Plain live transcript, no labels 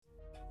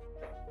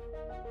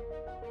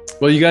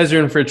Well, you guys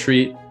are in for a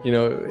treat.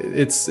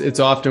 It's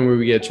often where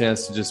we get a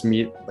chance to just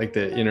meet like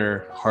the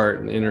inner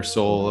heart and inner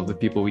soul of the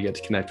people we get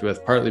to connect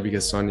with, partly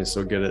because Sonia's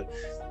so good at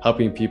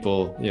helping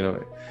people,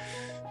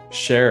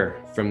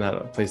 share from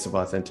that place of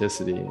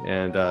authenticity.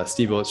 And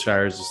Steve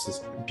Wiltshire is just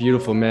this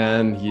beautiful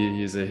man.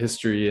 He's a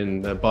history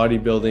in the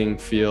bodybuilding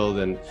field,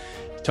 and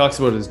he talks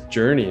about his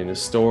journey and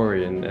his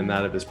story and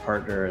that of his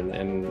partner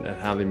and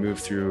how they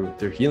move through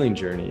their healing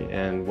journey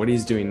and what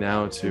he's doing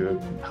now to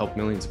help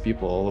millions of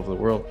people all over the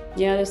world.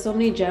 Yeah, there's so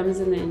many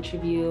gems in the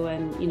interview,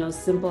 and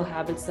simple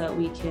habits that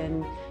we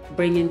can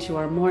bring into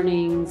our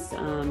mornings,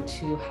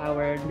 to how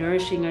we're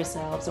nourishing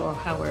ourselves or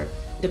how we're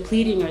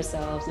depleting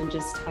ourselves, and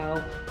just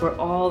how we're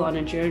all on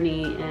a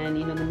journey. And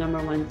the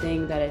number one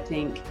thing that I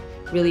think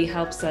really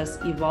helps us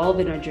evolve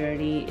in our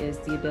journey is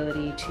the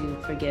ability to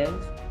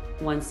forgive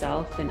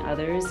oneself and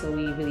others. So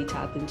we really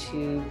tap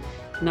into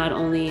not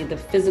only the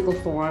physical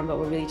form, but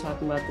we're really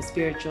talking about the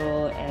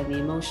spiritual and the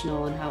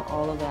emotional, and how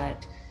all of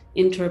that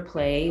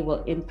interplay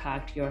will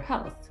impact your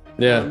health.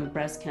 Yeah. From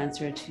breast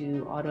cancer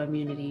to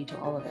autoimmunity to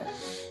all of it.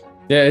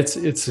 Yeah,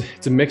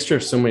 it's a mixture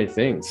of so many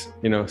things.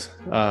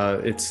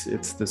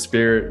 It's the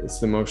spirit, it's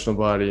the emotional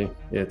body,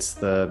 it's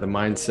the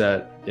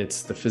mindset,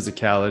 it's the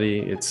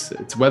physicality,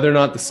 it's whether or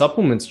not the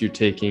supplements you're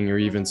taking are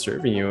even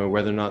serving you, or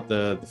whether or not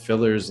the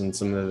fillers and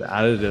some of the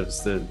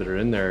additives that are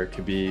in there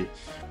could be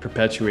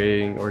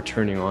perpetuating or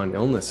turning on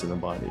illness in the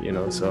body.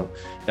 So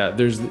yeah,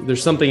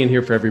 there's something in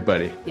here for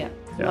everybody. Yeah,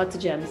 lots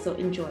of gems. So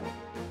enjoy.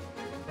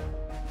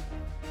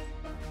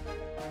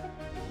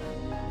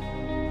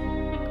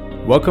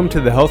 Welcome to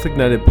the Health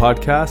Ignited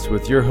podcast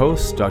with your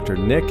hosts, Dr.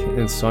 Nick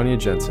and Sonia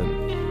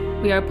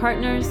Jensen. We are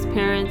partners,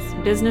 parents,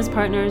 business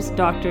partners,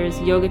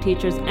 doctors, yoga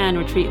teachers, and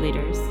retreat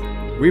leaders.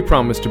 We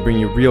promise to bring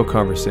you real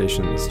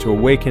conversations to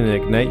awaken and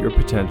ignite your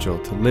potential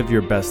to live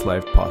your best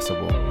life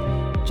possible.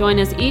 Join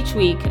us each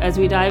week as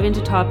we dive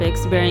into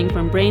topics varying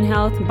from brain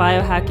health,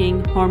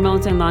 biohacking,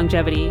 hormones, and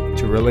longevity,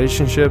 to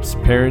relationships,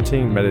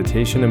 parenting,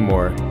 meditation, and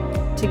more.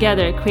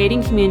 Together,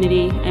 creating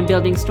community and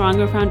building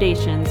stronger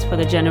foundations for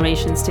the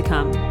generations to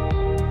come.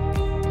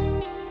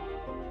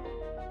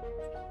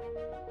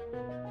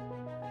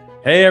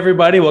 Hey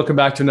everybody, welcome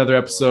back to another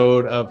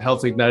episode of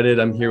Health Ignited.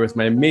 I'm here with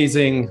my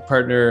amazing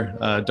partner,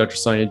 Dr.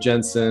 Sonia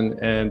Jensen,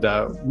 and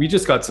we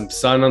just got some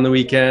sun on the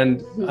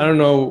weekend. I don't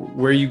know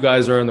where you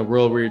guys are in the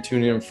world, where you're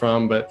tuning in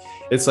from, but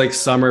it's like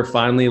summer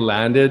finally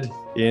landed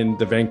in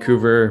the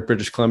Vancouver,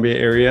 British Columbia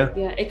area.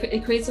 Yeah,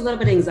 it creates a little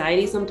bit of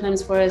anxiety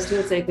sometimes for us too.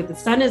 It's like if the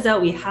sun is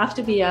out, we have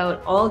to be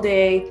out all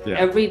day,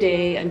 every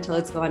day until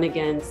it's gone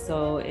again.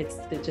 So it's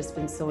just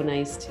been so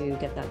nice to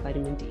get that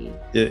vitamin D.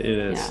 It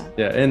is,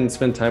 yeah, and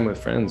spend time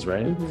with friends,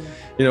 right?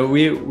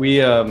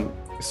 We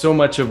so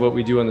much of what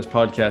we do on this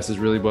podcast is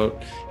really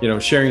about,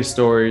 sharing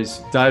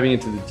stories, diving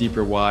into the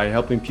deeper why,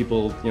 helping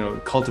people,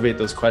 cultivate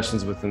those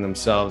questions within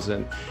themselves.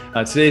 And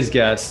today's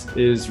guest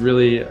is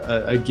really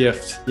a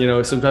gift.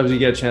 Sometimes we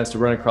get a chance to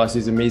run across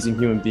these amazing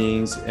human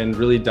beings and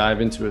really dive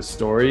into a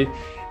story.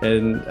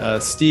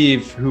 And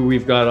Steve, who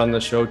we've got on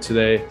the show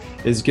today,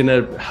 is going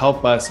to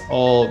help us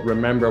all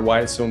remember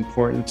why it's so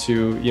important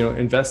to,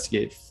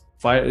 investigate,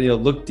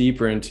 look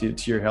deeper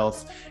into your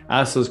health,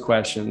 ask those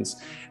questions,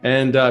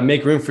 and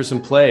make room for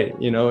some play,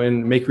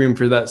 and make room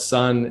for that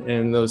sun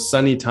and those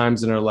sunny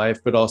times in our life,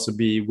 but also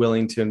be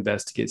willing to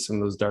investigate some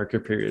of those darker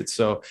periods.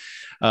 So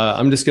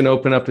I'm just going to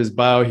open up his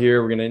bio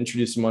here. We're going to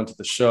introduce him onto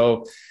the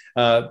show.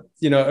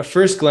 At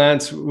first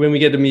glance, when we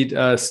get to meet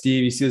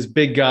Steve, you see this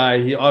big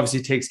guy. He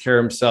obviously takes care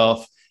of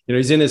himself.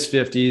 He's in his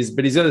 50s,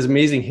 but he's got this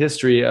amazing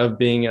history of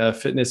being a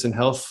fitness and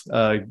health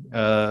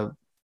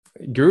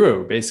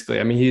guru, basically.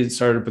 I mean, he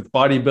started with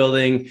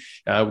bodybuilding,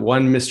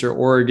 won Mr.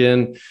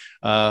 Oregon,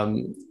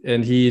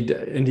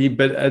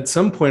 but at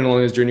some point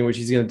along his journey, which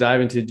he's going to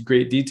dive into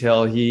great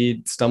detail,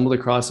 he stumbled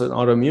across an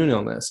autoimmune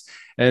illness.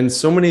 And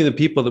so many of the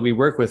people that we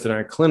work with in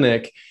our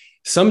clinic,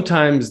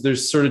 sometimes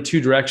there's sort of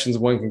two directions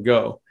one can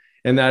go.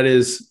 And that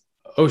is,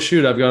 oh,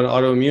 shoot, I've got an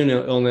autoimmune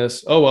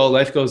illness. Oh, well,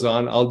 life goes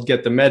on. I'll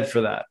get the med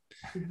for that.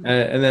 Mm-hmm.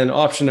 And then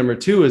option number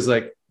two is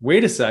like,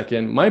 wait a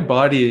second, my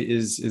body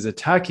is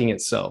attacking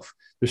itself.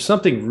 There's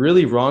something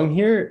really wrong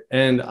here.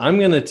 And I'm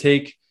going to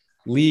take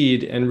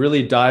lead and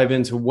really dive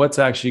into what's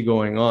actually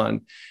going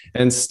on.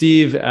 And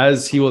Steve,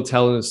 as he will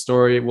tell in his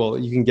story, well,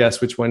 you can guess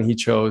which one he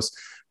chose.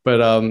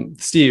 But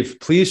Steve,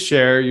 please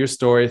share your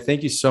story.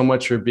 Thank you so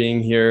much for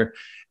being here.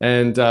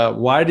 And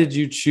why did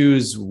you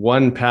choose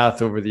one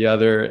path over the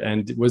other?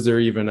 And was there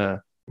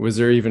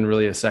even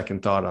really a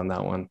second thought on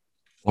that one?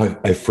 Well,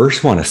 I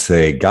first want to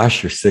say,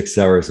 gosh, you're 6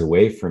 hours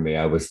away from me.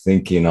 I was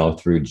thinking all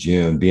through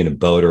June, being a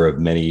boater of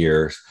many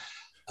years,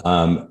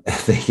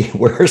 thinking,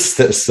 where's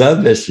the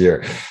sun this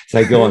year? It's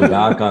like going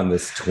back on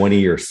this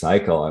 20-year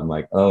cycle. I'm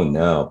like, oh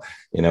no,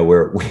 we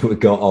would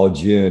go all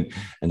June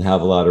and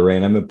have a lot of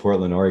rain. I'm in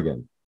Portland,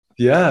 Oregon.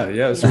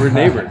 Yeah. So we're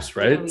neighbors,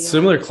 right? Oh, yeah.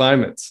 Similar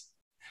climates.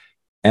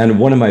 And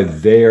one of my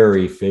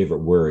very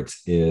favorite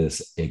words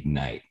is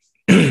ignite.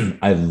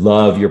 I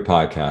love your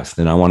podcast.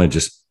 And I want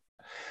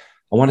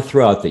to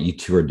throw out that you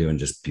two are doing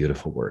just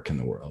beautiful work in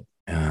the world.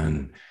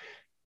 And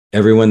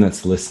everyone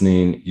that's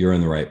listening, you're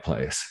in the right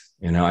place.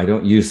 You know, I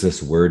don't use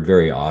this word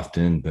very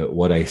often, but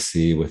what I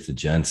see with the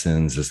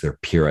Jensens is they're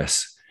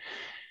purists.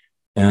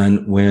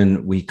 And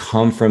when we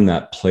come from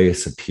that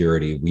place of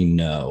purity, we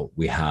know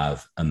we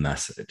have a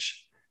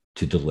message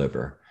to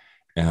deliver.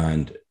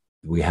 And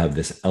we have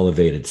this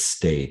elevated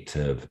state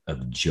of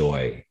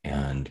joy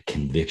and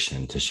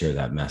conviction to share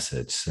that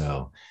message.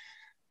 So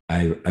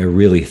I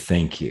really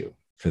thank you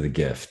for the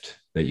gift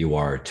that you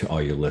are to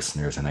all your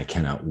listeners. And I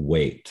cannot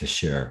wait to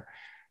share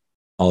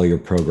all your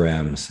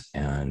programs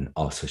and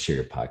also share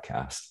your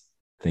podcast.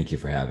 Thank you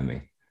for having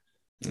me.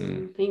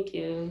 Thank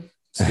you.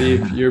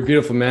 Steve, you're a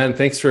beautiful man.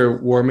 Thanks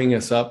for warming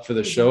us up for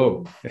the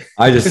show.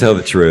 I just tell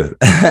the truth.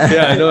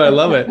 Yeah, I know. I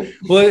love it.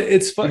 Well,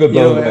 it's fun.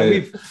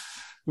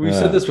 We've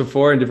said this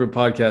before in different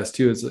podcasts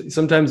too. It's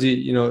sometimes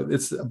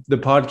it's the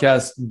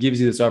podcast gives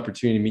you this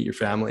opportunity to meet your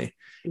family.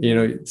 You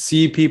know,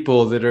 see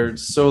people that are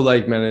so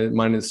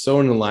like-minded, so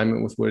in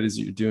alignment with what it is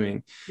you're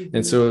doing.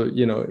 And so,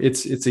 you know,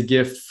 it's a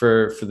gift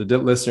for the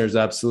listeners,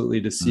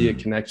 absolutely, to see a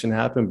connection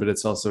happen, but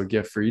it's also a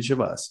gift for each of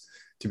us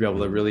to be able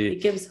to really,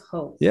 it gives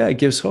hope. Yeah, it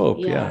gives hope.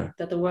 Yeah.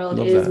 That the world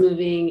is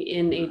moving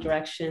in a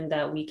direction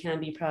that we can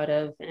be proud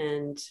of,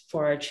 and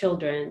for our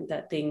children,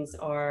 that things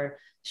are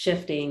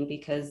shifting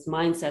because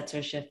mindsets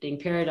are shifting,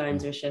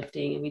 paradigms are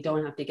shifting, and we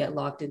don't have to get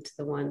locked into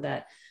the one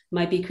that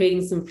might be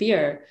creating some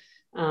fear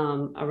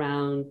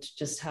around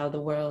just how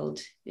the world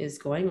is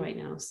going right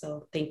now.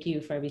 So thank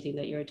you for everything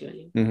that you're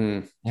doing.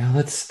 Yeah,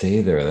 let's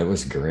stay there. That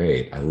was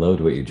great. I loved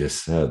what you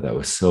just said. That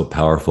was so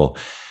powerful.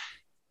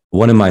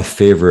 One of my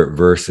favorite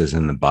verses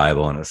in the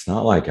Bible, and it's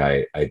not like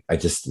I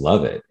just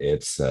love it.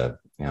 It's not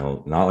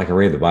like I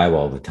read the Bible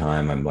all the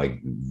time. I'm like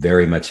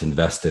very much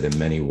invested in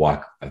many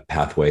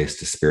pathways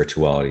to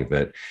spirituality,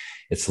 but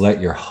it's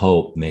let your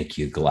hope make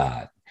you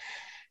glad.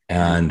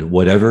 And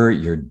whatever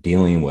you're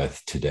dealing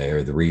with today,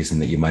 or the reason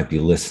that you might be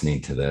listening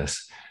to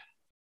this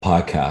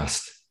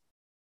podcast,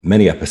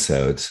 many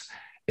episodes,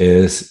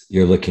 is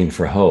you're looking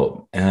for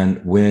hope.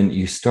 And when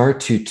you start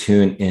to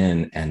tune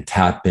in and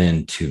tap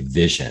into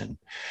vision,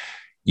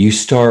 you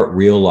start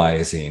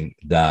realizing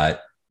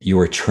that you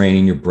are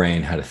training your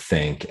brain how to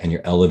think, and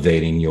you're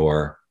elevating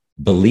your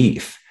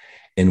belief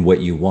in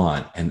what you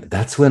want. And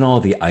that's when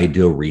all the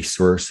ideal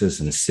resources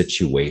and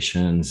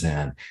situations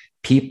and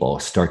people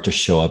start to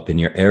show up in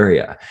your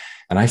area.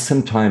 And I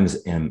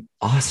sometimes am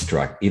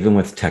awestruck, even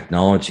with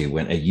technology,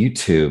 when a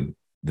YouTube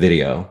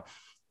video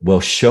will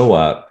show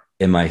up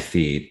in my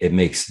feed. It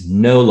makes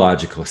no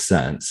logical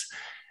sense.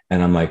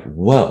 And I'm like,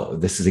 whoa,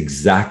 this is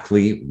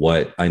exactly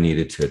what I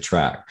needed to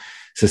attract.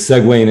 So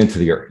segueing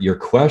into your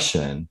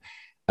question,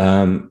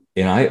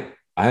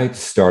 I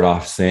start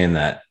off saying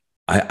that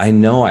I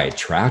know I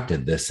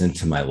attracted this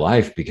into my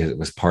life because it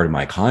was part of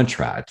my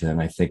contract.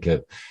 And I think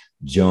of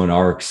Joan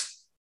Arc's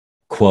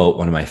quote,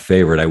 one of my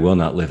favorite, "I will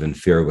not live in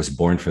fear. I was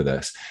born for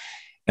this."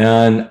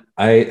 And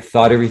I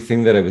thought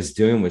everything that I was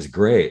doing was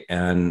great.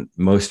 And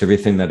most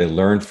everything that I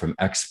learned from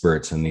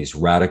experts and these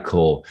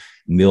radical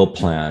meal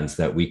plans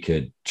that we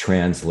could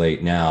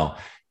translate now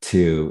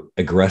to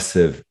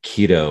aggressive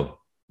keto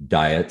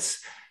diets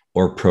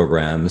or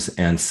programs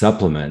and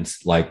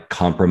supplements, like,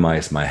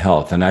 compromised my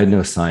health. And I had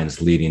no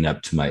signs leading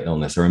up to my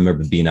illness. I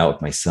remember being out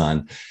with my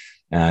son,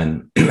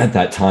 and at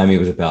that time he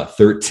was about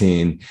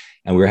 13,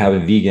 and we were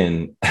having a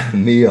vegan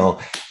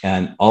meal.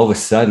 And all of a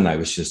sudden I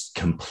was just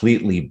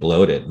completely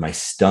bloated. My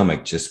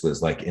stomach just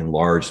was like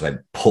enlarged. I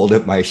pulled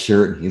up my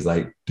shirt, and he's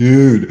like,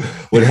 "Dude,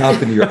 what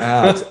happened to your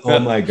abs?" Oh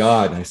my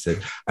God. And I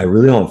said, "I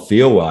really don't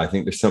feel well. I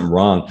think there's something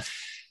wrong."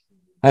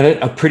 I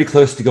had pretty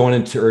close to going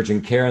into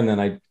urgent care. And then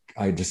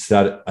I just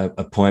set an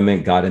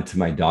appointment, got into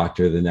my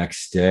doctor the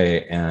next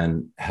day,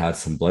 and had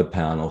some blood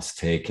panels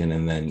taken.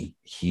 And then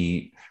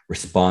he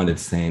responded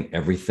saying,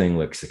 "Everything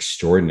looks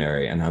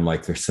extraordinary." And I'm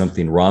like, there's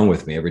something wrong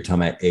with me. Every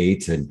time I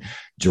ate and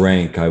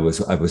drank, I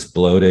was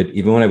bloated.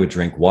 Even when I would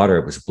drink water,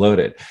 I was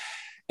bloated.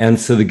 And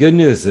so the good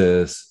news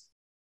is,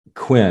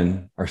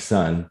 Quinn, our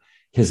son,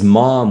 his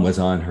mom was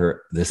on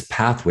this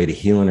pathway to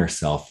healing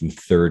herself from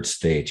 3rd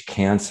stage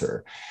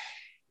cancer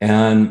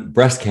and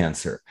breast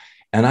cancer.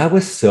 And I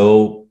was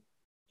so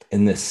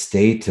in this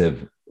state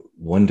of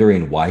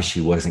wondering why she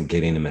wasn't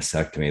getting a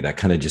mastectomy. That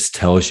kind of just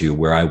tells you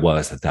where I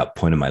was at that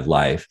point in my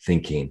life,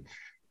 thinking,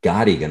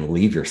 God, are you going to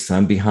leave your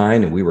son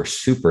behind? And we were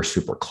super,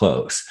 super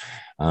close.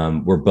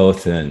 We're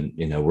both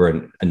we're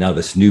in now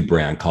this new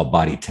brand called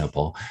Body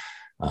Temple.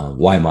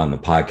 Why I'm on the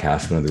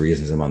podcast, one of the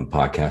reasons I'm on the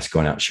podcast,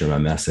 going out and sharing my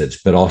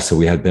message, but also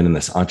we had been in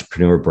this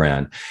entrepreneur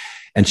brand.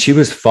 And she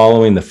was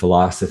following the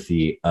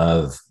philosophy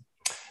of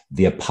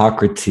the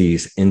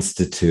Hippocrates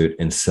Institute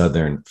in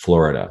Southern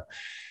Florida.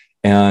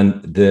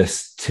 And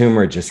this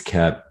tumor just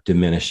kept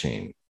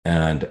diminishing.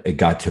 And it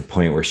got to a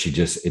point where it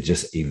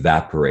just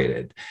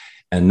evaporated.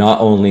 And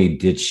not only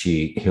did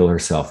she heal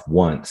herself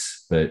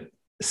once, but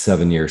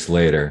 7 years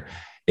later,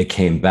 it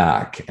came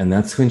back. And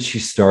that's when she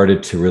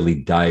started to really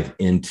dive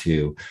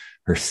into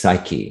her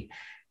psyche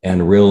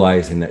and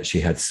realizing that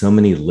she had so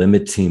many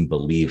limiting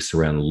beliefs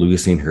around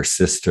losing her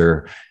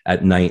sister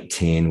at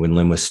 19 when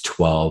Lynn was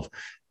 12,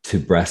 to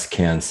breast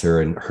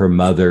cancer, and her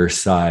mother's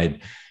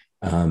side,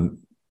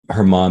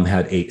 her mom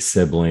had 8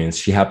 siblings.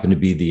 She happened to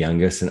be the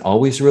youngest and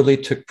always really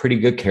took pretty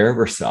good care of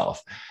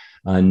herself,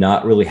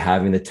 not really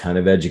having a ton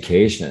of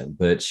education,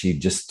 but she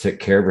just took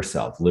care of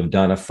herself, lived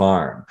on a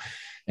farm,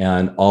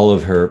 and all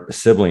of her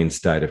siblings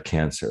died of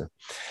cancer.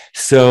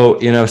 So,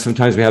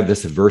 sometimes we have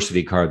this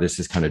adversity card. This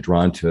is kind of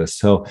drawn to us.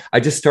 So I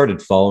just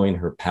started following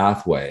her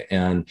pathway,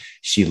 and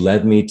she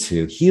led me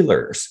to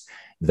healers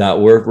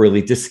that were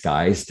really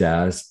disguised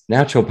as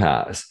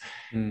naturopaths.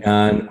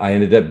 And I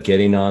ended up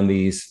getting on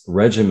these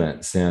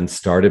regimens and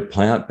started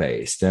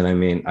plant-based. And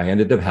I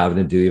ended up having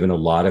to do even a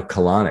lot of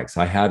colonics.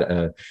 I had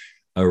a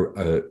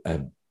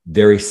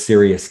very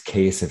serious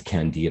case of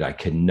candida. I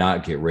could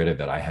not get rid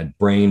of it. I had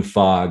brain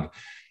fog.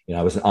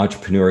 I was an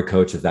entrepreneur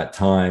coach at that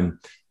time,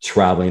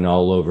 traveling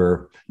all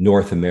over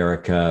North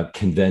America,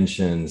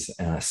 conventions,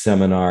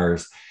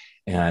 seminars.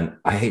 And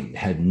I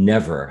had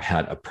never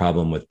had a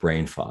problem with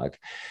brain fog.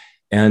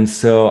 And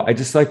so I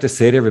just like to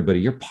say to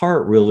everybody, your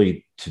part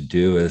really to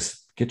do is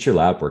get your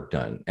lab work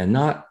done, and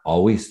not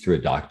always through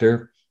a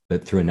doctor,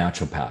 but through a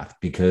naturopath,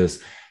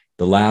 because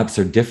the labs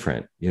are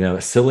different.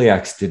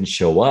 Celiacs didn't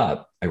show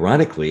up,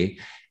 ironically,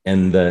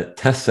 in the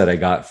tests that I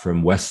got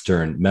from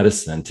Western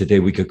medicine. Today,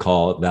 we could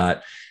call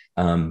that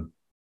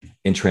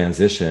in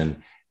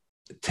transition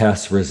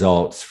test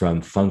results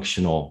from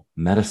functional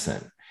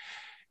medicine.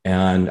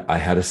 And I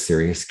had a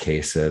serious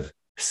case of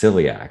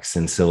celiacs,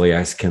 and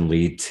celiacs can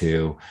lead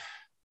to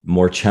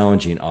more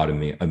challenging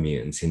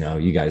autoimmunes.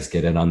 You guys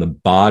get it. On the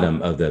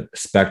bottom of the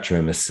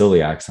spectrum is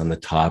celiacs, on the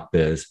top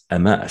is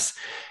MS.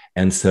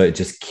 And so it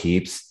just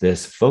keeps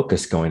this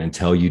focus going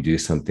until you do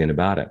something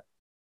about it.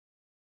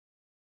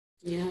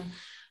 Yeah,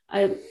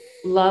 I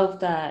love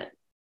that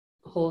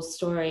whole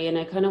story. And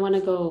I kind of want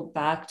to go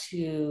back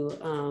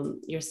to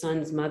your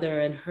son's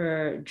mother and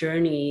her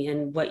journey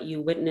and what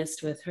you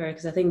witnessed with her,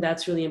 because I think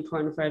that's really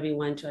important for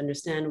everyone to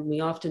understand.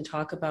 We often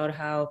talk about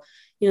how,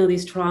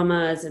 these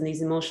traumas and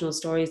these emotional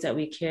stories that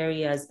we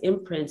carry as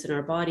imprints in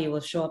our body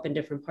will show up in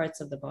different parts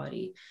of the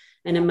body.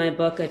 And in my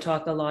book, I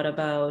talk a lot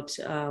about,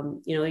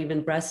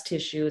 even breast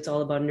tissue. It's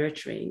all about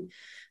nurturing.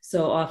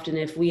 So often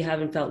if we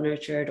haven't felt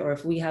nurtured, or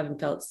if we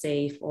haven't felt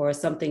safe, or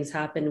something's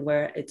happened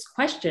where it's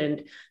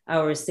questioned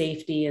our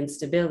safety and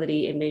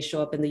stability, it may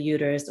show up in the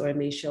uterus, or it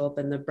may show up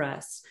in the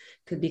breast,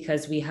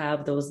 because we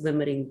have those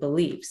limiting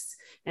beliefs,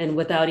 and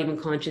without even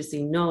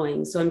consciously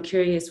knowing. So I'm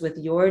curious, with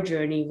your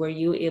journey, were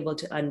you able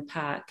to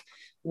unpack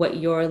what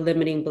your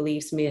limiting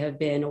beliefs may have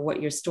been, or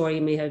what your story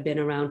may have been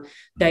around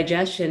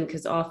digestion?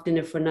 Because often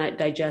if we're not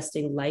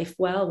digesting life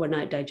well, we're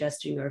not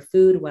digesting our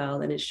food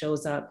well, and it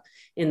shows up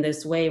in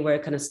this way where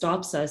it kind of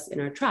stops us in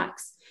our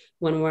tracks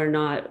when we're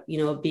not,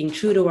 being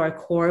true to our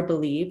core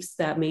beliefs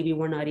that maybe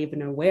we're not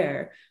even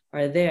aware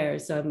are there.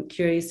 So I'm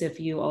curious if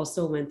you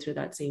also went through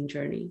that same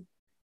journey.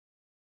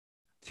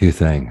 2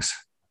 things.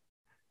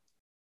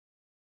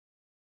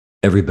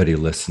 Everybody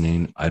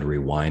listening, I'd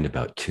rewind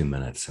about 2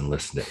 minutes and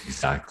listen to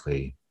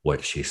exactly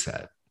what she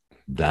said.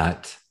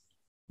 That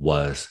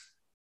was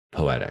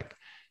poetic.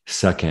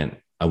 Second,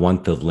 I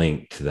want the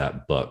link to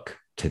that book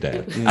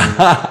today.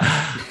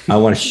 I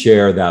want to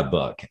share that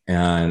book,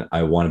 and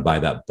I want to buy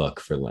that book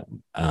for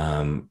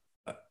Lynn,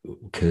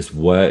 because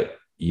what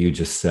you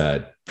just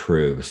said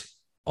proves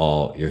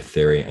all your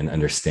theory and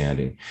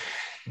understanding.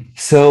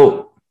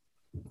 So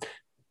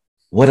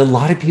what a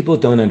lot of people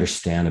don't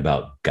understand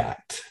about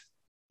gut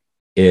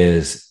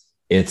is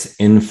it's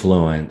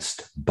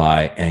influenced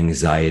by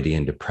anxiety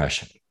and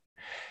depression.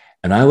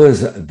 And I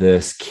was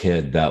this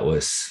kid that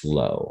was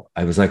slow.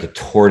 I was like a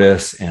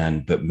tortoise,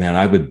 but man,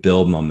 I would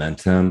build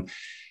momentum,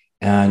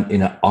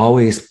 and,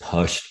 always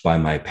pushed by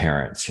my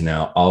parents,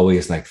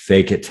 always like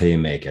fake it till you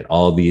make it,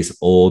 all these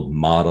old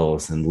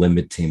models and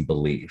limiting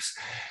beliefs.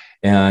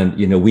 And,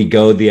 we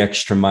go the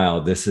extra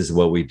mile. This is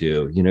what we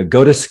do,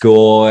 go to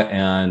school,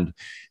 and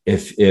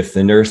if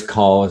the nurse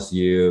calls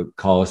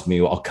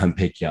me, I'll come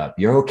pick you up.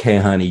 You're okay,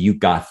 honey. You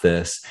got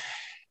this.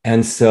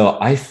 And so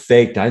I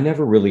faked. I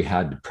never really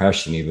had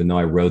depression, even though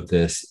I wrote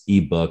this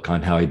ebook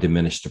on how I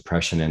diminished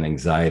depression and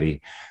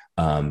anxiety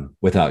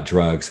without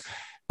drugs.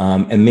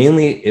 And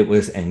mainly it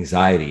was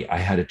anxiety. I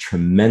had a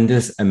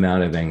tremendous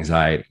amount of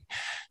anxiety.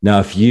 Now,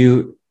 if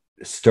you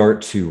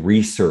start to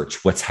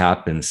research what's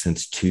happened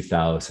since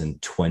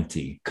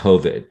 2020,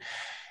 COVID,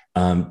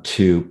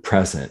 to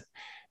present,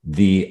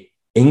 the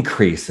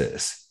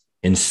increases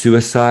in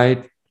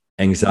suicide,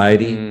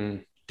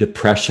 anxiety,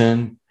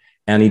 depression,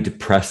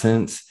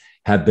 antidepressants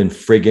have been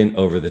friggin'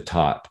 over the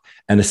top,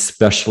 and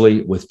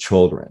especially with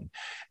children.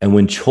 And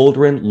when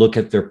children look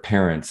at their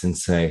parents and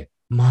say,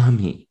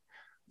 "Mommy,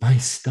 my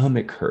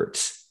stomach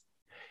hurts,"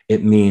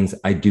 it means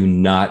I do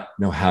not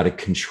know how to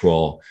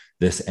control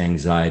this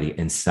anxiety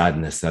and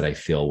sadness that I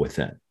feel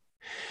within.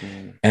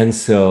 And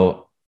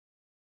so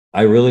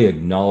I really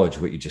acknowledge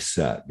what you just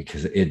said,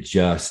 because it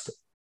just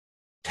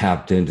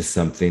tapped into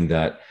something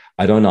that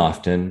I don't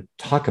often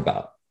talk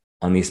about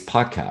on these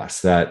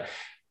podcasts, that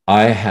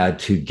I had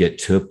to get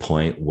to a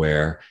point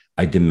where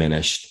I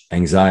diminished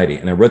anxiety.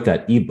 And I wrote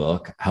that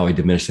ebook, How I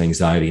Diminished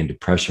Anxiety and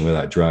Depression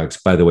Without Drugs.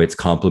 By the way, it's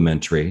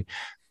complimentary.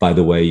 By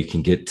the way, you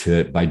can get to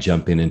it by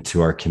jumping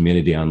into our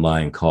community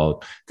online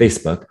called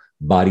Facebook,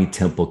 Body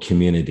Temple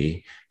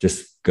Community.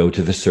 Just go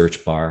to the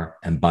search bar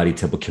and Body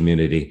Temple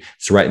Community.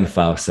 It's right in the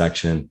file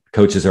section.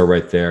 Coaches are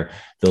right there.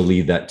 They'll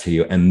leave that to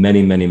you. And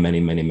many, many, many,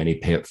 many, many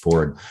pay it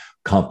forward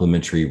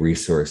complimentary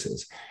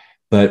resources.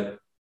 But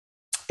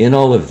in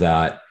all of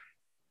that,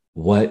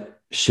 what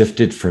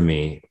shifted for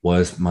me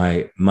was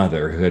my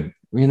mother, who had,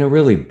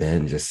 really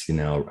been just,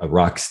 a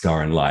rock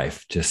star in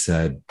life, just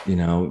said,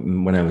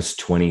 when I was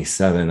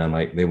 27, I'm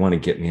like, they want to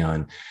get me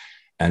on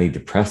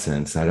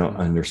antidepressants. I don't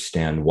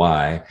understand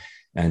why.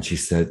 And she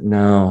said,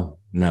 no,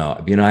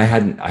 I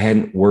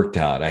hadn't worked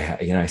out.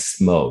 I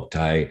smoked,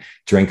 I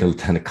drank a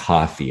ton of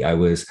coffee. I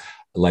was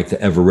like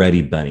the Ever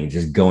Ready bunny,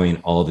 just going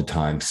all the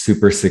time,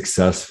 super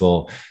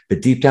successful,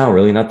 but deep down,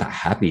 really not that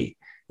happy.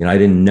 I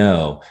didn't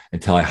know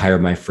until I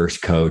hired my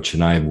first coach,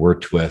 and I've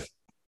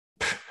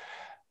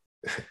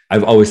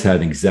always had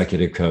an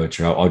executive coach,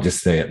 or I'll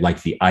just say it,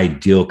 like the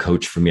ideal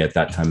coach for me at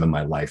that time in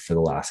my life for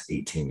the last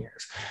 18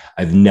 years.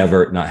 I've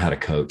never not had a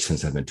coach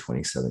since I've been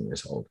 27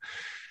 years old.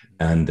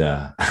 And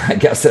I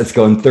guess that's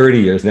going 30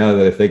 years now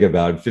that I think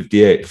about it,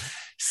 58.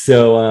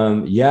 So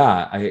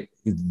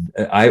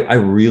I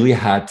really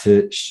had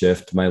to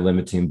shift my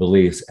limiting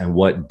beliefs. And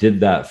what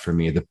did that for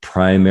me, the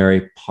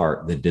primary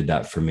part that did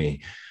that for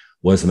me,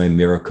 was my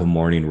miracle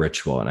morning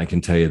ritual. And I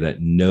can tell you that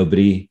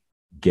nobody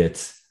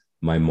gets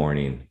my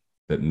morning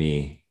but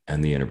me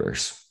and the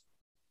universe.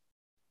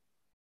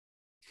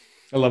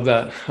 I love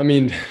that. I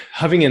mean,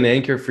 having an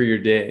anchor for your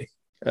day,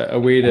 a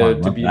way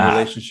to be in a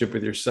relationship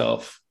with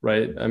yourself,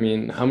 right? I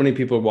mean, how many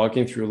people are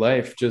walking through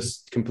life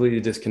just completely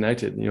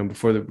disconnected?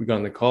 Before we got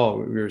on the call,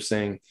 we were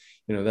saying,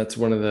 that's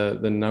one of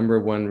the number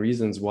one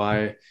reasons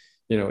why,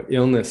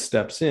 illness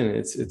steps in.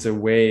 It's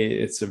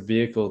a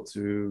vehicle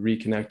to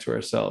reconnect to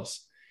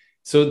ourselves.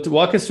 So to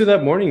walk us through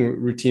that morning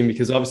routine,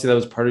 because obviously that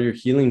was part of your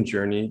healing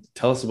journey.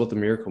 Tell us about the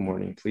miracle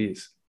morning,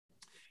 please.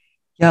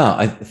 Yeah,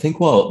 I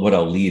think what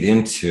I'll lead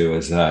into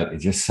is that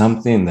it's just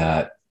something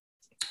that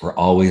we're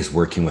always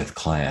working with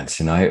clients.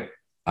 And I've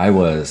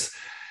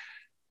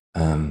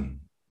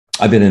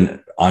been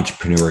an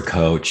entrepreneur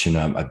coach, and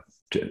I'm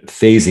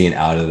phasing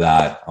out of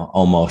that,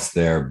 almost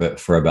there, but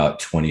for about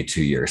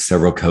 22 years,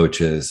 several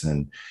coaches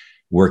and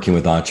working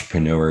with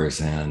entrepreneurs,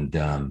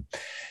 and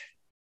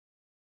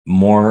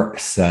more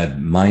said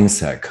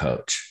mindset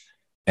coach.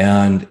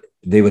 And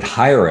they would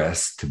hire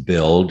us to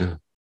build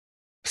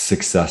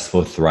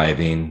successful,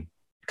 thriving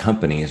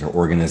companies or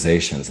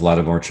organizations, a lot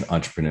of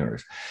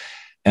entrepreneurs.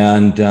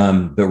 And,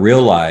 but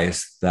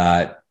realized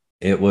that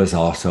it was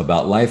also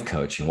about life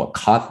coaching. What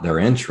caught their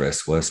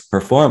interest was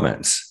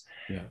performance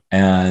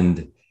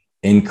and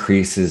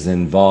increases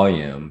in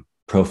volume,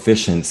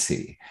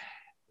 proficiency.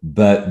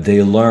 But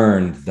they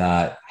learned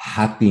that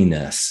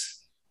happiness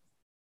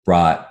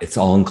it's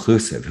all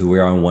inclusive. Who we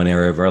are in one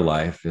area of our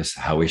life is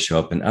how we show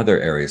up in other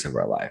areas of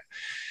our life.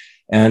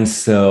 And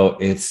so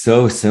it's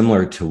so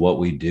similar to what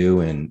we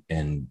do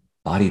in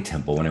Body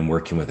Temple when I'm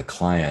working with a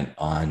client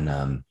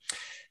on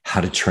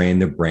how to train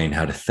the brain,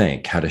 how to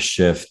think, how to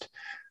shift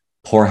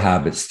poor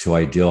habits to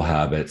ideal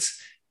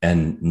habits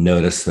and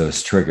notice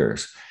those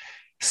triggers.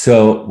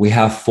 So we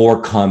have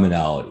 4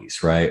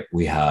 commonalities, right?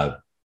 We have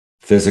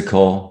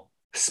physical,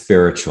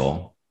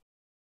 spiritual,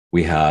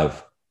 we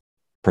have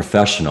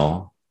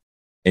professional,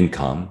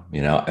 income,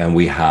 and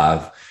we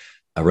have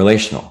a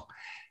relational.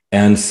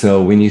 And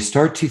so when you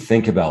start to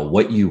think about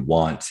what you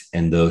want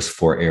in those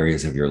 4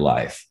 areas of your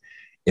life,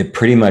 it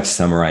pretty much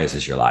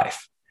summarizes your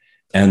life.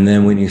 And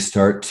then when you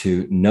start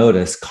to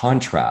notice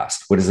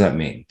contrast, what does that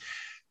mean?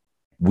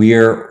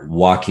 We're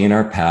walking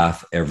our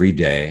path every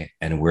day,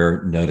 and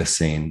we're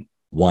noticing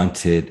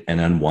wanted and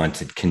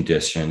unwanted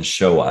conditions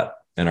show up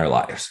in our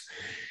lives.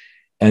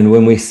 And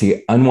when we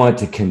see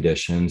unwanted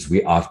conditions,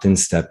 we often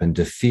step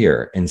into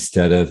fear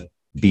instead of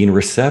being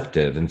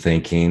receptive and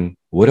thinking,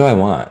 what do I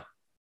want?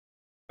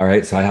 All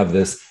right. So I have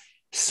this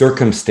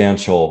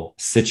circumstantial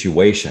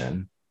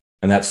situation,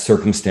 and that's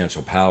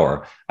circumstantial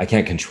power. I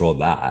can't control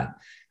that.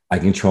 I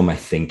control my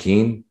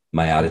thinking,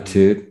 my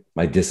attitude,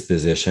 my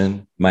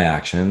disposition, my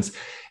actions.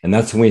 And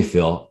that's when we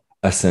feel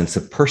a sense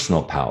of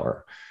personal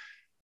power.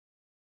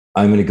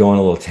 I'm going to go on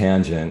a little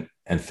tangent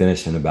and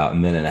finish in about a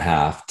minute and a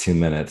half, 2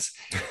 minutes.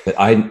 But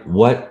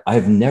what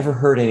I've never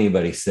heard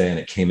anybody say, and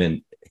it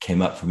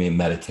came up for me in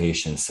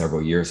meditation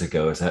several years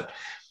ago, is that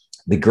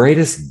the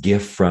greatest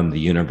gift from the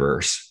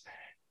universe,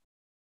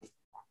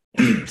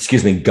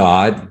 excuse me,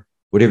 God,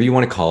 whatever you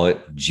want to call it,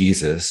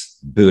 Jesus,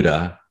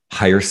 Buddha,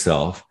 higher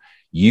self,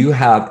 you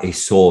have a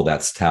soul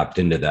that's tapped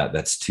into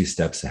that's 2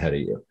 steps ahead of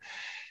you.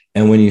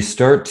 And when you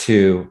start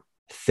to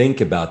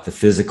think about the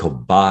physical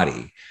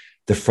body,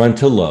 the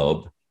frontal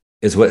lobe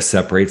is what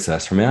separates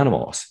us from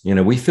animals.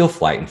 We feel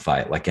flight and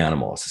fight like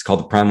animals. It's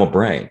called the primal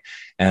brain.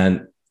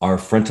 And our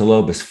frontal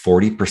lobe is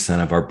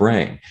 40% of our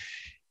brain.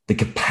 The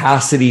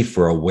capacity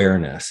for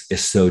awareness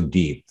is so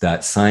deep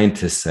that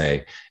scientists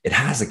say it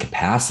has a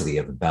capacity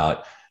of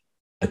about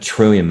 1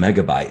 trillion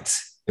megabytes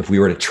if we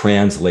were to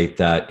translate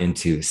that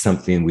into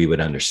something we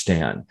would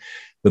understand.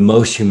 But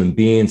most human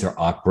beings are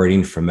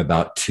operating from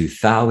about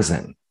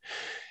 2000.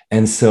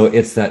 And so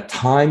it's that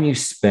time you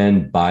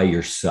spend by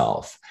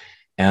yourself.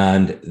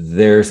 And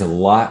there's a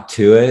lot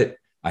to it.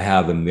 I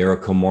have a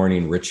miracle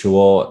morning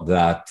ritual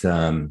that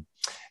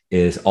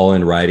is all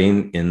in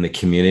writing in the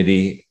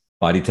community,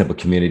 Body Temple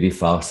community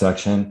file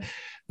section.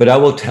 But I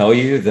will tell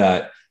you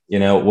that,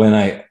 when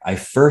I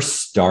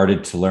first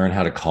started to learn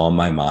how to calm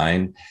my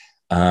mind,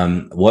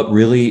 what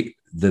really,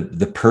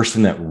 the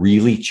person that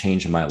really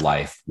changed my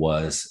life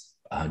was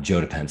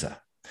Joe Dispenza.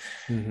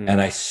 Mm-hmm.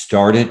 And I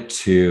started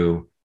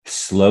to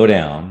slow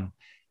down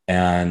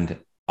and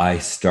I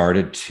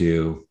started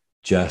to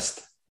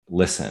just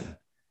listen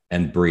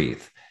and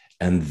breathe.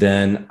 And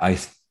then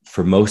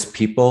for most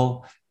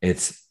people,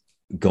 it's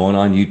going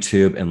on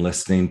YouTube and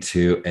listening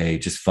to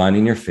just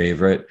finding your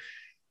favorite,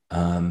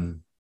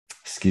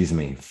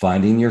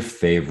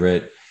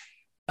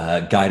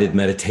 guided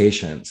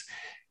meditations.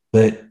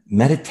 But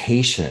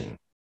meditation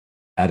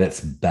at its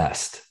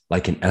best,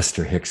 like an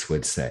Esther Hicks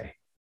would say,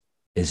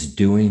 is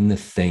doing the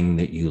thing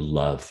that you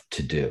love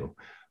to do,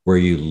 where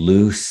you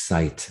lose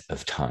sight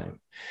of time.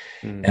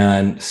 Mm.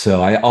 And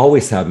so I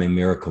always have my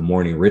miracle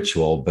morning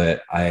ritual,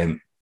 but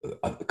I'm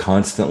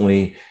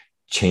constantly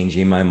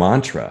changing my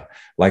mantra.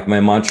 Like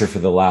my mantra for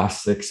the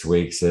last 6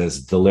 weeks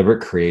is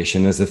deliberate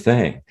creation is a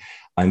thing.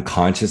 I'm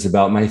conscious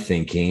about my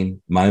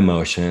thinking, my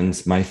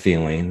emotions, my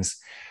feelings.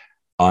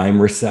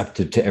 I'm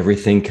receptive to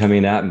everything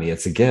coming at me.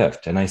 It's a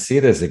gift. And I see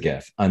it as a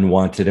gift,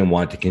 unwanted and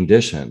wanted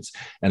conditions.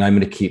 And I'm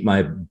going to keep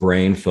my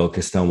brain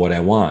focused on what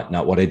I want,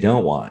 not what I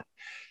don't want.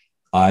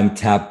 I'm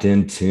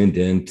tuned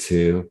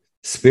into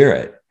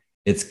spirit.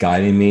 It's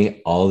guiding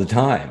me all the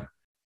time.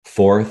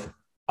 Fourth,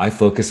 I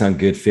focus on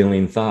good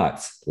feeling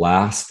thoughts.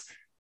 Last,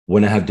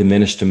 when I have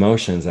diminished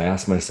emotions, I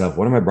ask myself,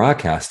 what am I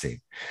broadcasting?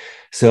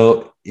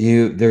 So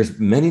there's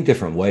many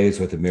different ways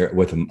with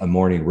a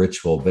morning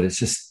ritual, but it's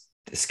just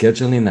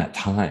scheduling that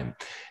time.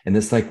 And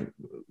it's like,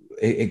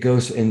 it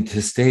goes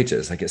into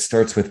stages. Like it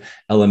starts with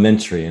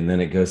elementary and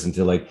then it goes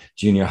into like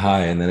junior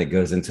high and then it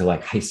goes into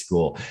like high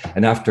school.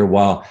 And after a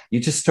while, you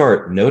just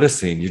start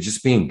noticing you're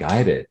just being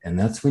guided. And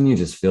that's when you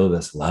just feel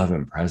this love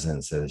and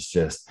presence that is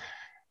just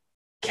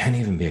can't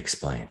even be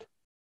explained.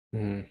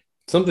 Mm.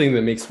 Something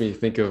that makes me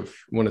think of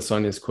one of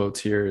Sonia's quotes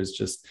here is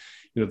just,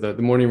 the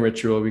morning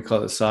ritual, we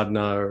call it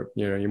sadhana, or,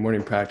 your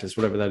morning practice,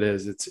 whatever that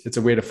is. It's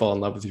a way to fall in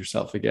love with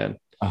yourself again.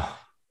 Oh.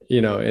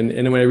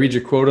 And when I read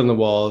your quote on the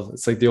wall,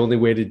 it's like the only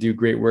way to do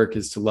great work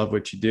is to love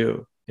what you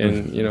do.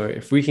 And,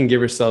 if we can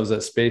give ourselves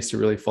that space to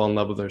really fall in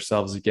love with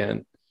ourselves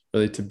again,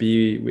 really to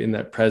be in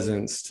that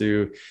presence,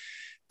 to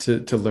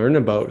learn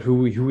about who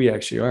we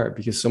actually are,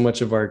 because so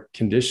much of our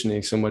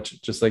conditioning, so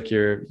much, just like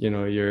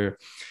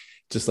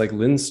just like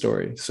Lynn's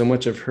story, so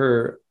much of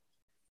her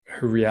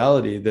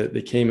reality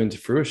that came into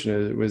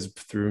fruition, it was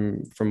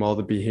from all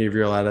the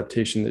behavioral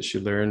adaptation that she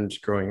learned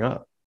growing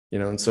up,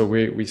 and so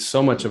we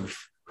so much of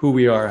who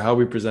we are, how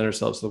we present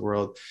ourselves to the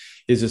world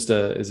is just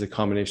a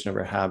combination of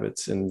our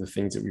habits and the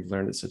things that we've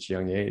learned at such a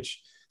young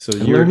age. So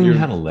you're learning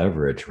how to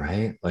leverage,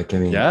 right? Like,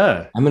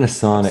 yeah, I'm in a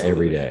sauna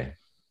every day.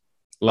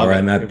 Or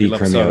I'm at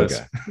Bikram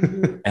yoga.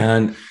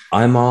 And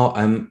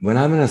when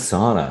I'm in a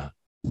sauna,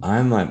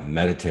 I'm like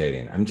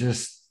meditating. I'm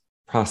just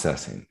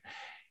processing.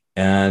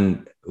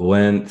 And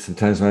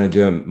sometimes when I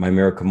do my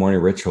miracle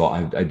morning ritual,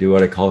 I do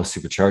what I call a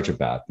supercharger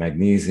bath,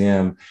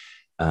 magnesium,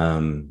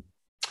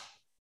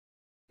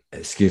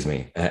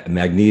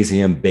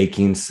 magnesium,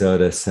 baking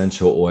soda,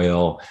 essential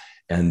oil,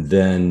 and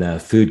then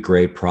food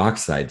grade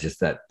peroxide, just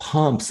that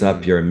pumps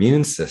up your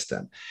immune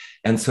system.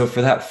 And so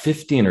for that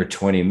 15 or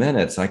 20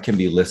 minutes, I can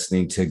be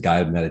listening to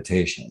guided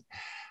meditation.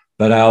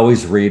 But I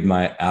always read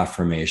my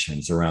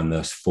affirmations around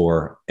those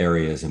 4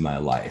 areas of my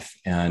life,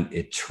 and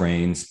it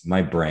trains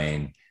my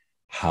brain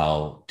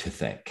how to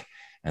think.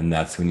 And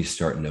that's when you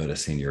start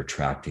noticing you're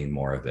attracting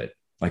more of it.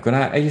 Like when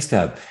I used to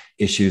have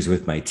issues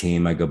with my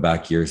team, I go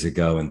back years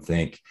ago and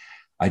think,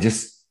 I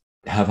just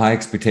have high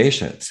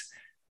expectations,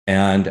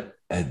 and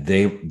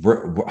they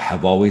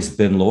have always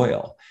been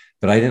loyal,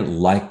 but I didn't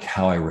like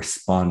how I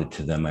responded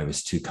to them. I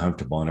was too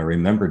comfortable. And I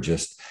remember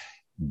just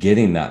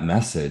getting that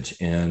message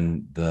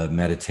in the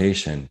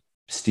meditation,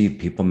 Steve,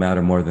 people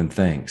matter more than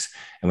things.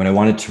 And when I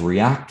wanted to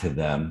react to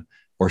them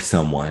or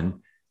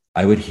someone,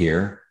 I would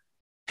hear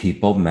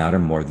people matter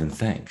more than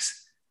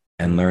things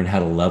and learn how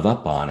to love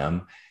up on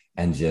them.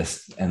 And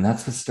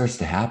that's what starts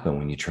to happen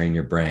when you train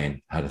your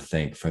brain how to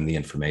think from the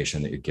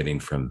information that you're getting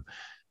from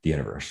the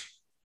universe.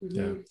 Mm-hmm.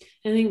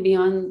 Yeah. I think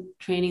beyond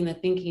training the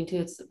thinking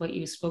too, it's what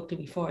you spoke to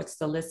before. It's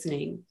the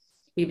listening.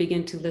 We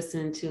begin to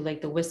listen to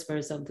like the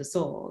whispers of the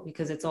soul,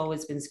 because it's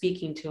always been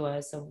speaking to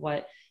us of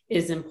what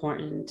is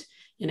important.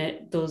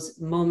 And those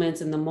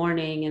moments in the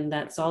morning and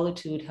that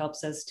solitude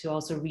helps us to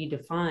also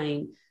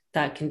redefine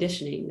that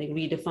conditioning, like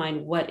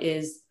redefine what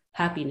is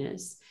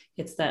happiness.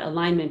 It's that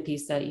alignment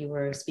piece that you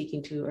were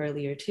speaking to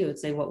earlier too.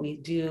 It's like what we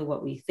do,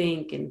 what we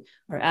think, and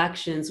our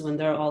actions, when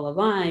they're all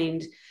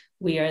aligned,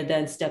 we are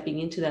then stepping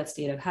into that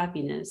state of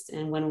happiness.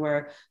 And when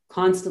we're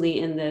constantly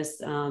in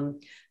this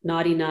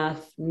not enough,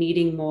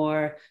 needing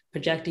more,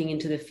 projecting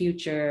into the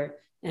future,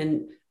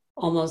 and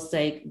almost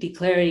like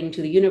declaring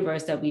to the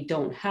universe that we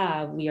don't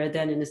have, we are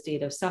then in a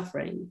state of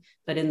suffering.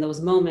 But in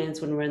those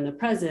moments when we're in the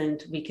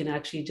present, we can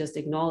actually just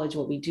acknowledge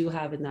what we do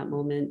have in that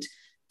moment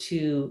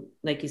to,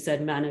 like you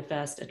said,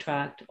 manifest,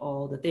 attract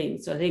all the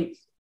things. So I think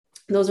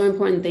those are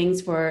important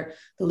things for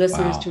the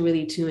listeners to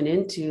really tune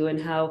into,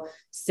 and how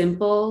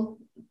simple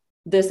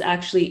this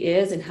actually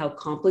is and how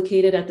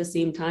complicated at the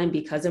same time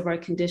because of our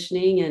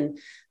conditioning and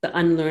the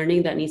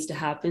unlearning that needs to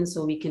happen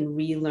so we can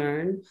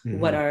relearn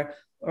what our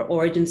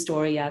origin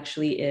story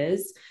actually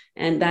is.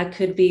 And that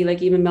could be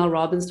like, even Mel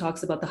Robbins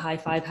talks about the high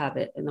five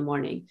habit in the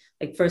morning.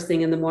 Like first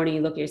thing in the morning,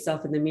 you look at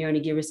yourself in the mirror and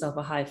you give yourself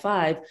a high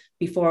five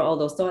before all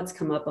those thoughts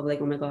come up of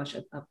like, oh my gosh,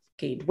 I've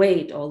gained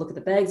weight, or look at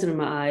the bags under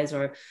my eyes,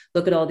 or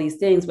look at all these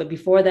things. But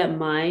before that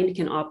mind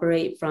can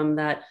operate from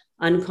that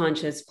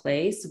unconscious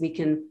place, we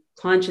can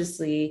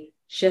consciously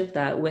shift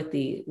that with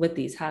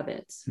these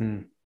habits.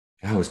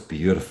 That was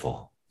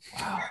beautiful.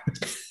 Wow.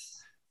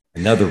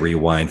 Another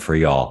rewind for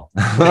y'all.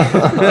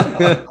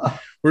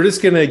 We're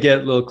just going to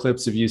get little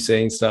clips of you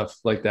saying stuff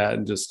like that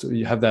and just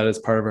have that as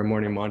part of our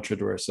morning mantra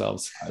to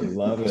ourselves. I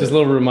love it. Just a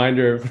little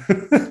reminder of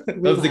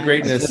the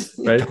greatness,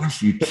 right?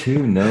 Don't you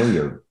too know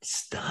your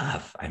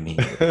stuff? I mean,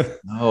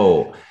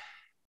 no.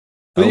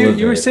 But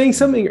you were saying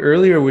something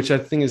earlier, which I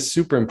think is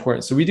super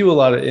important. So we do a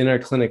lot of, in our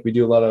clinic, we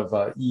do a lot of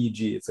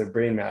EEG, it's a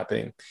brain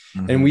mapping.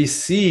 And we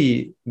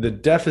see the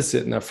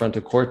deficit in that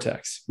frontal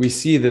cortex. We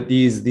see that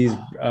these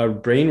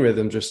brain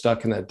rhythms are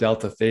stuck in that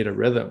delta theta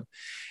rhythm.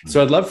 So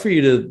I'd love for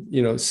you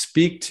to,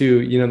 speak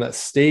to, that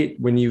state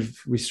when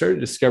we started to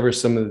discover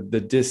some of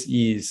the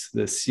dis-ease,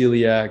 the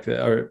celiac,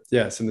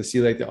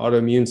 the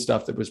autoimmune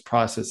stuff that was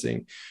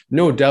processing.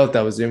 No doubt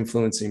that was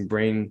influencing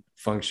brain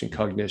function,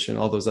 cognition,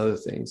 all those other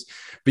things.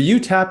 But you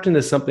tapped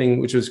into something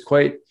which was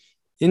quite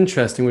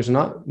interesting, which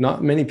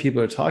not many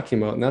people are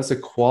talking about. And that's the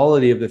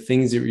quality of the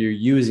things that you're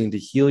using to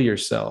heal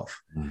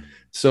yourself.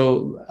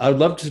 So I would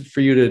love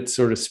for you to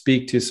sort of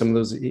speak to some of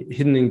those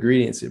hidden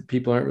ingredients that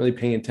people aren't really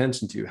paying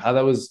attention to, how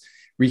that was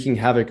wreaking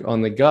havoc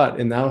on the gut,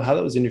 and now how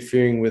that was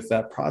interfering with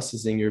that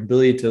processing, your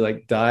ability to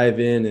like dive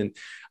in and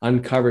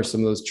uncover some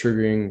of those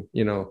triggering,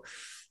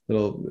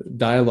 little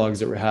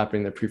dialogues that were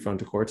happening in the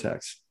prefrontal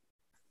cortex.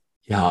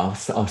 Yeah,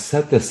 I'll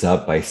set this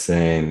up by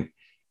saying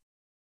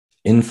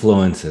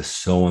influence is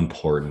so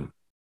important,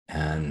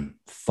 and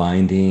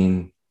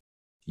finding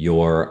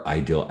your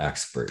ideal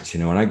experts.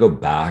 When I go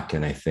back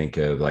and I think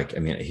of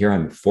here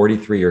I'm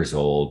 43 years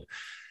old.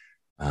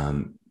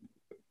 The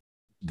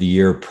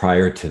year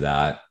prior to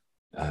that,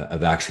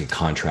 of actually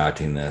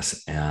contracting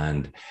this,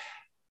 and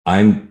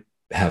I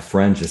have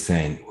friends just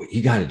saying,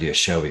 you got to do a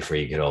show before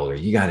you get older.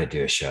 You got to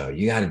do a show.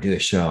 You got to do a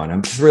show. And I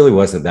just really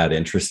wasn't that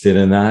interested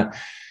in that.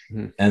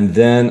 And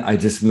then I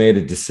just made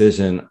a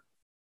decision.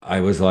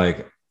 I was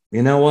like,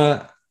 you know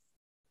what?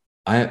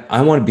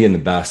 I want to be in the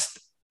best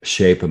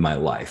shape of my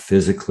life,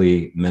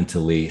 physically,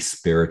 mentally,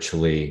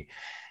 spiritually,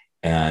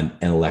 and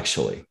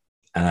intellectually.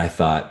 And I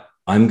thought,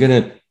 I'm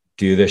going to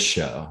do this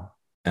show,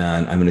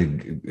 and I'm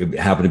going to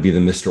happen to be the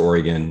Mr.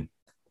 Oregon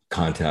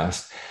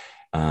contest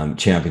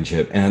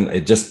championship. And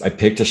I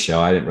picked a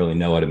show. I didn't really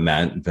know what it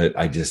meant, but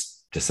I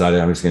just decided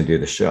I was going to do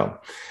the show.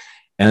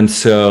 And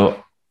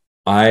so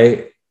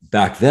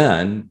back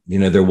then,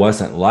 there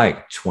wasn't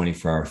like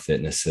 24-hour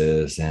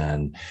fitnesses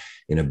and,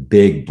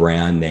 big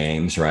brand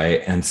names,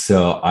 right? And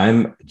so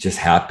I'm just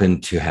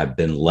happened to have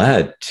been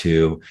led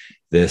to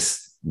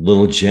this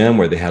little gym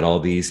where they had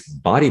all these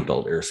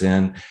bodybuilders,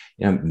 and,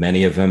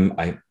 many of them,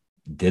 I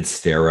did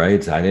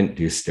steroids. I didn't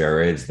do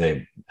steroids.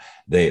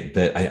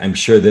 I'm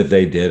sure that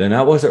they did. And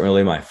that wasn't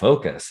really my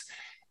focus.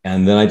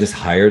 And then I just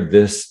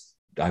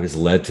I was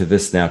led to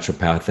this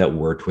naturopath that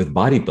worked with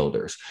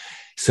bodybuilders.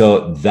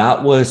 So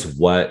that was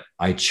what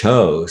I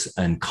chose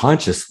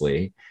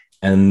unconsciously.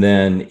 And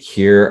then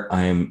here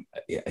I'm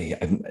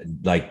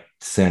like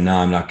saying, no,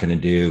 I'm not going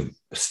to do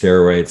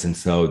steroids. And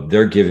so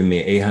they're giving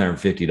me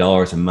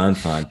 $850 a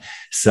month on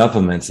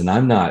supplements. And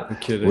I'm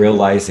not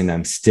realizing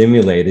I'm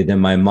stimulated in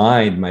my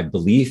mind. My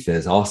belief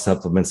is all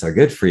supplements are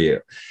good for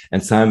you.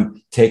 And so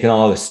I'm taking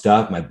all this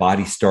stuff, my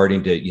body's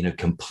starting to,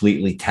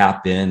 completely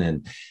tap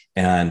in.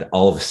 And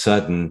all of a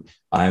sudden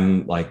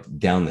I'm like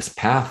down this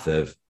path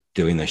of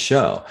doing the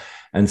show.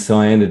 And so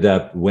I ended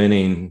up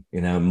winning,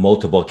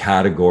 multiple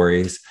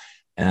categories.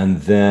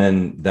 And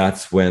then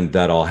that's when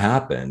that all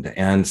happened.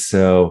 And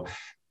so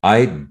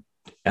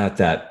at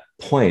that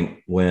point,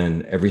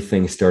 when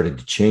everything started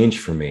to change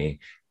for me,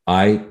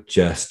 I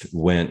just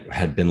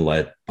had been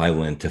led by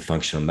Lynn to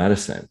functional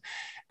medicine.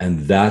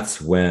 And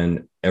that's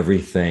when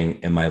everything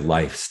in my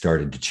life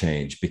started to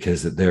change,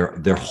 because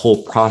their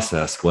whole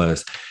process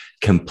was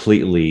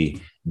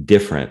completely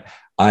different.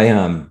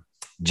 I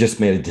just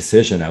made a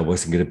decision. I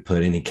wasn't going to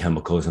put any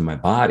chemicals in my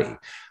body.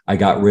 I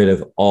got rid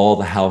of all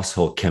the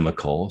household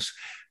chemicals.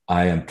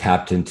 I am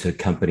tapped into a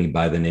company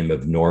by the name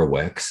of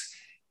Norwix.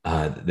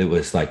 That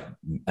was like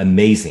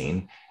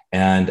amazing.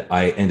 And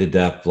I ended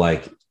up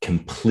like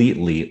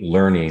completely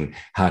learning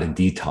how to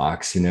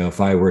detox. You know,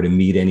 if I were to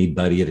meet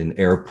anybody at an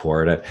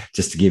airport,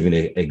 just to give you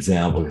an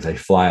example, because I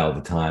fly all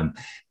the time,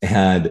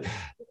 and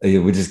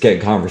we just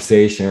get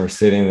conversation, we're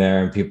sitting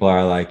there and people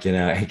are like, you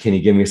know, hey, can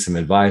you give me some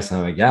advice? And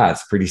I'm like, yeah,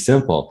 it's pretty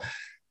simple.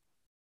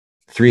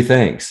 3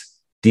 things: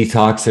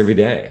 detox every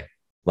day,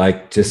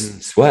 like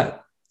just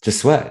sweat, just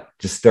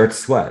start to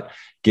sweat.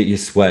 Get you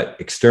sweat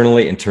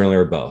externally, internally,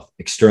 or both.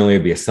 Externally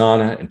would be a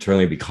sauna,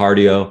 internally would be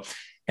cardio,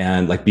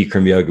 and like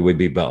Bikram yoga would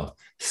be both.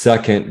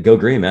 Second, go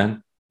green,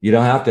 man. You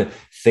don't have to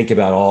think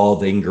about all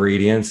the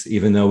ingredients,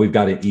 even though we've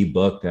got an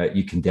ebook that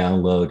you can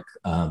download,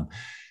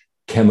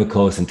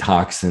 chemicals and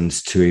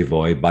toxins to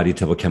avoid, body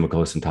temple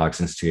chemicals and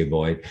toxins to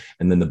avoid,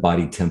 and then the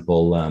body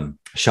temple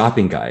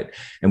shopping guide.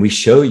 And we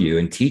show you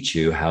and teach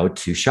you how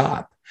to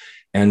shop.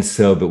 And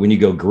so, but when you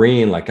go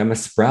green, like I'm a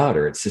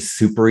sprouter, it's just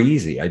super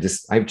easy. I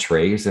have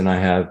trays and I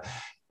have,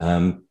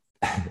 I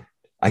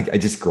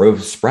just grow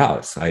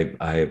sprouts.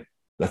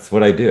 That's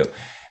what I do.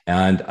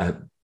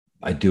 And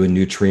I do a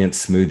nutrient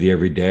smoothie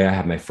every day. I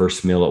have my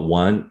first meal at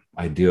 1.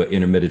 I do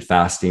intermittent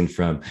fasting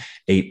from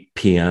 8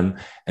 p.m.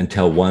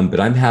 until 1, but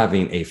I'm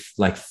having a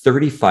like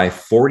 35,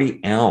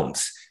 40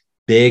 ounce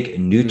big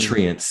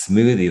nutrient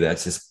smoothie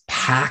that's just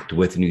packed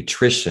with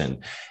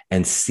nutrition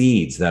and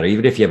seeds that are,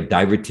 even if you have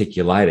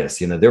diverticulitis,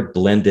 you know, they're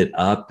blended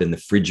up in the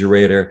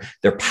refrigerator,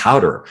 they're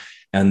powder,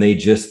 and they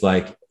just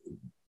like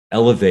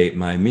elevate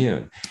my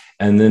immune.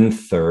 And then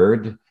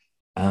third,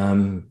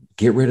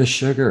 get rid of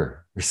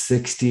sugar. There's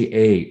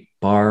 68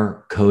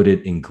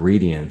 bar-coded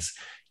ingredients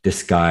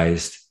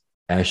disguised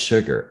as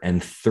sugar.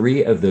 And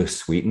 3 of those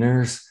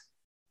sweeteners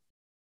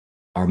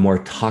are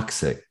more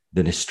toxic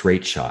than a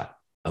straight shot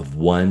of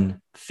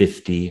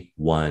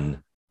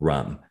 151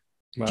 rum.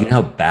 Wow. Do you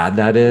know how bad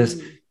that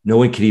is? No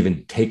one could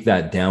even take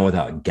that down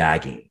without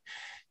gagging.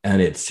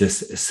 And it's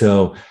just,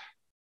 so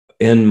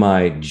in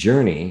my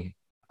journey,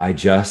 I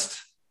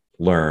just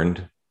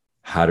learned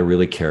how to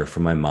really care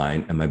for my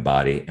mind and my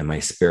body and my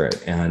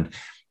spirit. And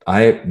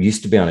I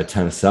used to be on a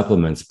ton of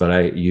supplements,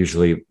 but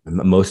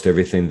most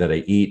everything that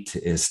I eat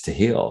is to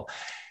heal.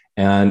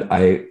 And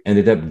I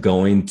ended up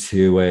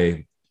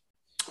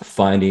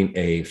finding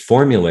a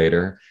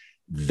formulator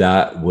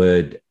that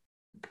would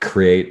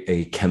create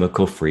a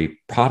chemical-free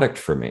product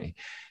for me.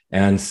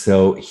 And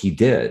so he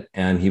did.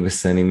 And he was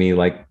sending me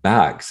like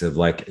bags of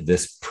like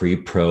this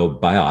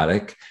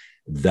pre-probiotic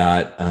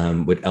that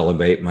would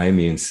elevate my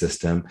immune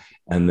system,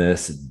 and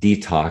this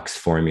detox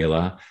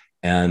formula,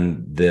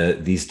 and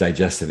these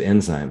digestive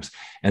enzymes.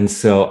 And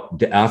so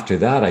after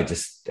that,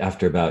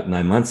 after about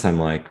 9 months, I'm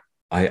like,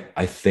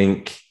 I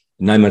think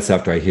 9 months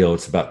after I healed,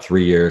 it's about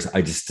 3 years,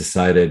 I just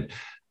decided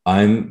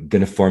I'm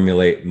going to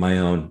formulate my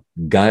own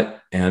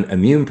gut and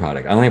immune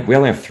product. We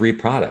only have 3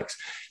 products.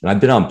 And I've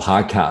been on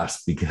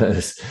podcasts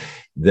because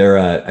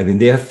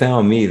they have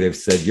found me. They've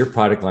said your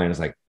product line is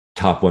like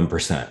top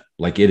 1%.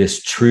 Like it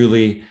is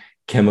truly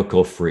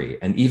chemical free.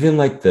 And even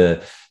like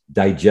the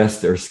detox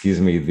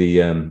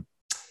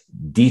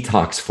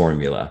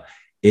formula,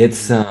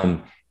 it's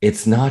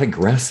not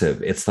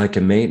aggressive. It's like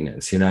a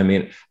maintenance. You know, I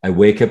mean, I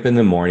wake up in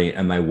the morning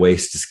and my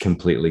waist is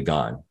completely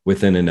gone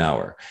within an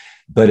hour.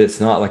 But it's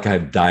not like I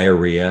have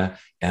diarrhea,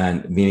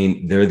 and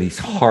meaning there are these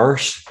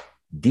harsh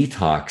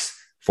detox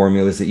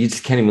formulas that you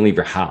just can't even leave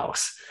your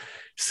house.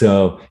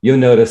 So you'll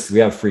notice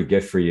we have a free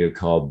gift for you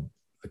called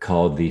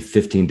the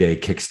 15-day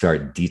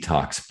Kickstart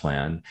Detox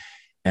Plan.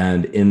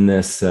 And in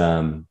this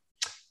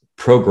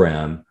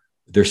program,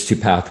 there's 2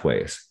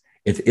 pathways.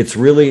 It's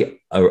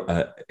really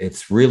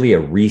a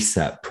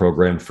reset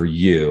program for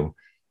you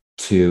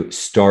to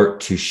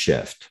start to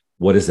shift.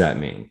 What does that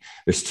mean?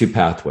 There's 2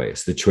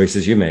 pathways: the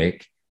choices you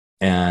make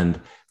and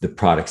the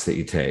products that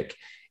you take.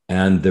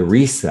 And the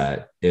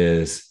reset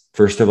is,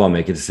 first of all,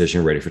 make a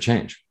decision ready for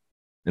change.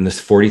 And this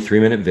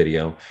 43-minute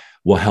video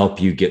will help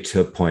you get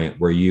to a point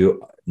where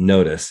you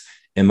notice,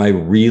 am I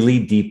really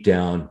deep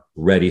down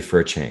ready for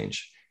a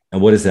change?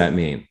 And what does that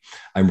mean?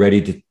 I'm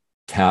ready to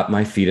tap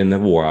my feet in the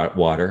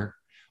water,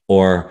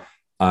 or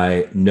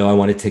I know I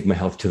want to take my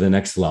health to the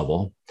next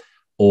level,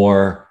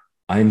 or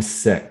I'm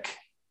sick.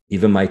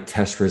 Even my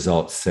test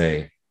results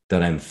say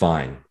that I'm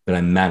fine, but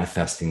I'm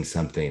manifesting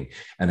something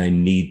and I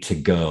need to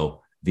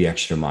go the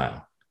extra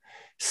mile.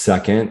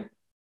 Second,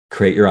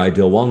 create your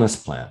ideal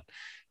wellness plan.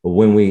 But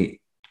when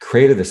we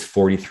created this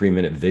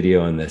 43-minute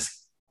video and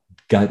this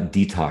gut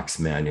detox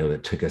manual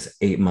that took us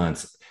 8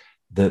 months,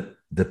 the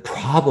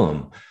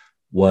problem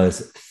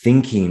was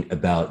thinking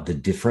about the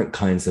different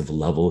kinds of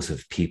levels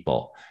of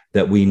people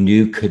that we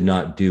knew could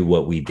not do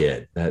what we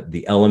did, that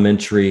the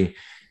elementary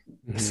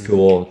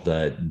school,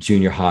 the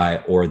junior high,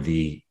 or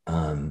the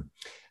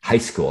high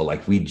school.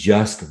 Like we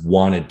just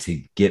wanted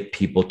to get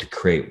people to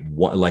create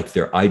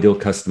their ideal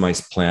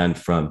customized plan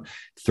from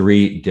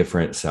 3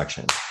 different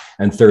sections.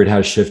 And third, how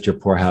to shift your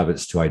poor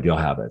habits to ideal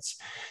habits.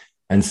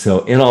 And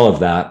so in all of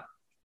that,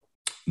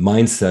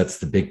 mindset's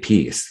the big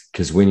piece,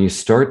 because when you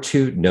start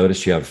to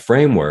notice you have a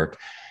framework,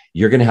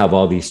 you're going to have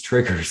all these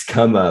triggers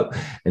come up.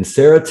 And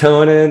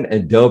serotonin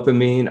and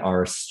dopamine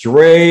are a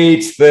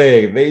strange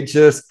thing. They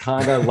just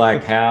kind of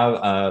like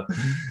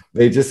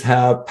they just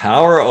have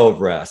power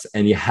over us.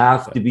 And you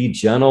have to be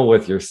gentle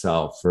with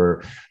yourself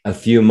for a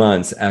few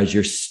months as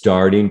you're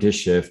starting to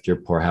shift your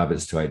poor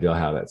habits to ideal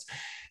habits.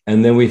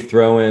 And then we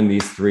throw in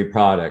these 3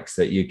 products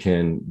that you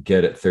can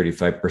get at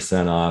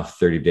 35% off,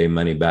 30-day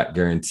money back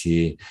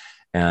guarantee.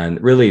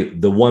 And really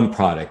the one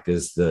product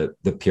is the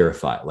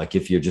Purify. Like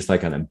if you're just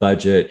like on a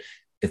budget,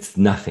 it's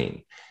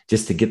nothing.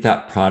 Just to get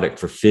that product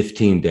for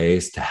 15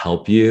 days to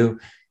help you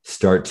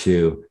start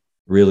to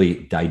really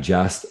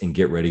digest and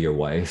get rid of your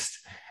waste.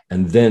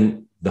 And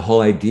then the whole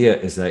idea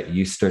is that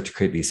you start to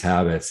create these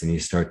habits and you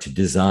start to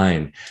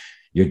design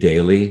your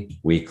daily,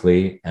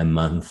 weekly, and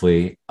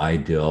monthly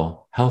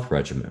ideal health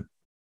regimen.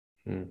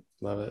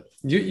 Love it.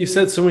 You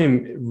said so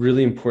many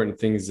really important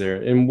things there.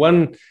 And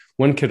one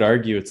could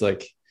argue it's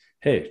like,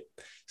 hey,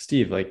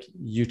 Steve, like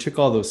you took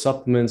all those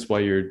supplements while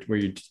you're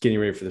getting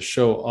ready for the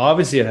show.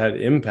 Obviously it had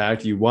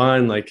impact. You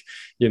won, like,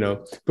 you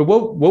know, but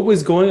what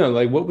was going on?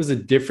 Like, what was the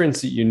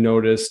difference that you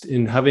noticed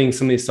in having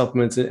some of these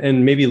supplements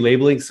and maybe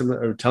labeling some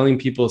or telling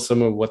people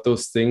some of what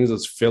those things,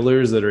 those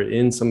fillers that are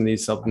in some of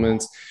these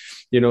supplements,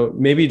 you know,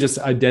 maybe just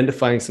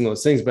identifying some of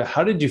those things. But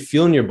how did you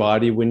feel in your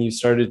body when you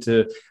started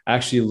to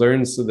actually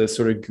learn this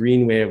sort of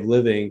green way of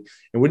living?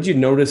 And what did you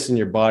notice in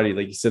your body?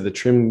 Like you said, the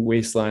trim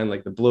waistline,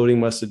 like the bloating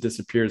must have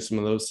disappeared, some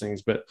of those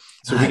things. But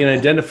so we can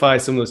identify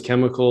some of those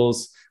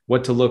chemicals,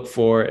 what to look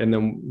for, and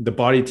then the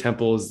body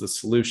temple is the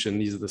solution.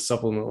 These are the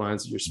supplement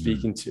lines that you're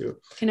speaking to.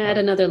 Can I add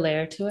another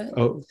layer to it?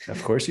 Oh,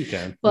 of course you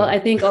can. Well, I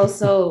think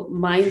also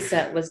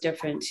mindset was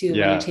different too when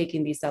Yeah. you're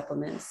taking these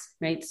supplements,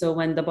 right? So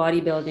when the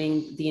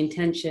bodybuilding, the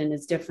intention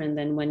is different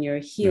than when you're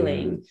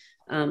healing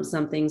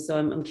something. So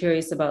I'm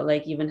curious about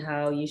like even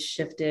how you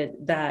shifted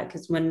that,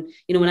 because when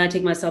I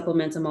take my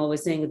supplements, I'm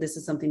always saying that this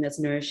is something that's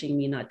nourishing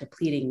me, not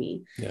depleting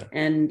me. Yeah.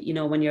 And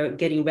when you're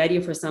getting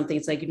ready for something,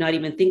 it's like you're not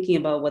even thinking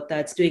about what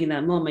that's doing in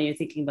that moment. You're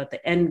thinking about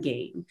the end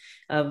game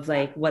of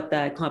like what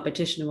that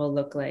competition will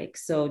look like.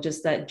 So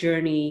just that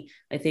journey,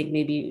 I think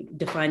maybe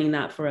defining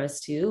that for us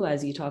too,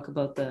 as you talk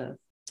about the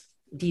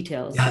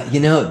details.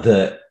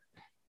 Yeah,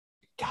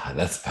 God,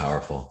 that's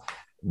powerful.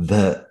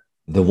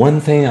 The one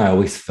thing I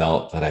always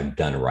felt that I've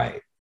done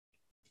right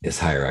is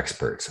hire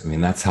experts. I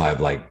mean, that's how I've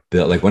like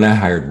built, like when I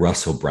hired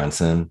Russell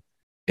Brunson,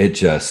 it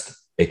just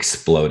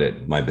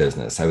exploded my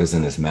business. I was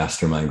in his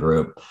mastermind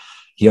group.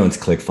 He owns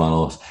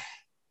ClickFunnels.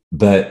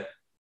 But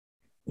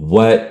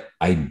what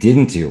I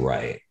didn't do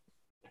right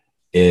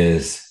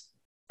is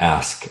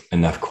ask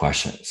enough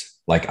questions.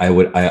 Like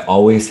I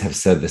always have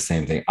said the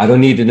same thing. I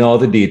don't need to know all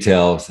the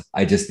details.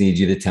 I just need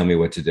you to tell me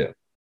what to do.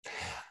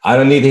 I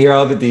don't need to hear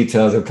all the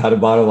details. I'm kind of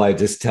bottom line.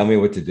 Just tell me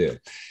what to do.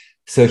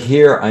 So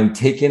here I'm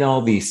taking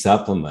all these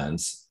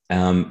supplements,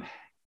 and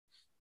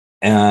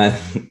I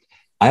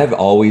had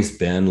always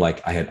been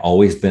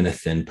a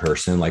thin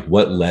person. Like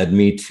what led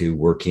me to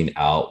working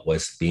out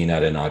was being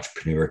at an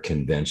entrepreneur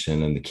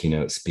convention and the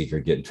keynote speaker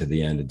getting to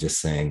the end and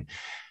just saying,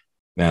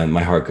 man,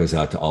 my heart goes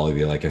out to all of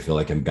you. Like, I feel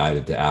like I'm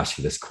guided to ask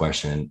you this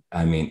question.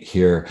 I mean,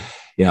 here,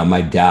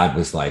 my dad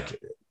was like,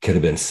 could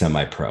have been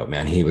semi-pro,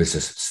 man. He was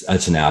just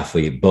such an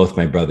athlete. Both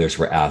my brothers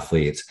were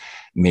athletes.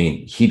 I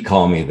mean, he'd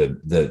call me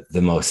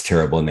the most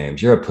terrible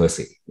names. You're a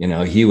pussy.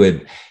 He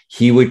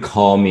would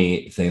call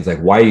me things like,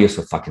 why are you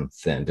so fucking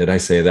thin? Did I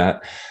say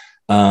that?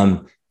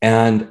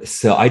 And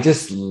so I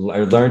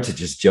learned to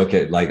just joke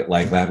it like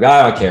laugh.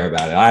 I don't care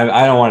about it.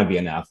 I don't want to be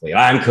an athlete.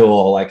 I'm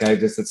cool. Like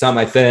it's not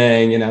my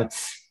thing,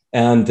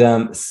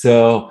 And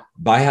so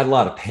I had a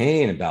lot of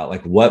pain about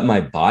like what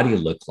my body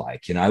looked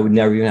like. I would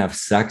never even have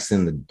sex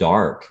in the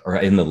dark or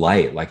in the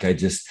light. Like I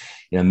just,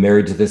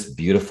 married to this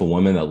beautiful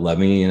woman that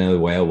loved me, the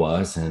way I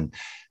was.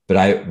 But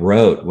I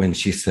wrote when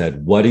she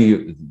said,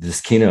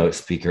 this keynote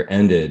speaker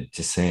ended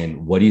just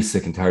saying, what are you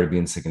sick and tired of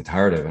being sick and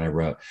tired of? And I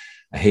wrote,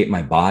 I hate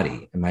my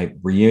body. And my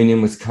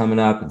reunion was coming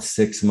up in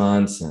 6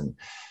 months. And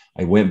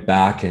I went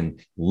back,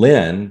 and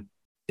Lynn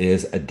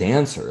is a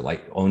dancer,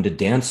 like owned a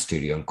dance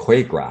studio and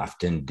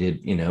choreographed and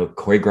did,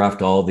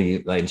 choreographed all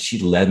and she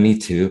led me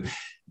to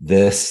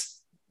this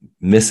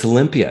Miss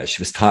Olympia.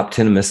 She was top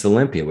 10 of Miss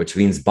Olympia, which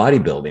means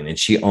bodybuilding. And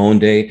she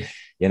owned her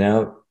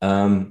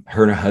and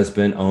her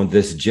husband owned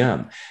this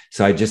gym.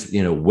 So I just,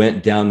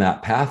 went down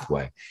that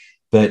pathway.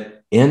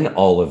 But in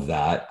all of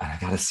that, I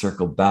got to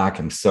circle back.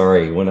 I'm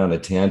sorry, went on a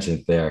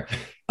tangent there.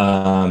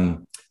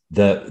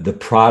 The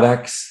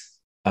products,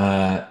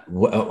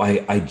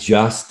 I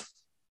just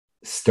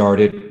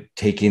started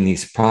taking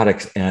these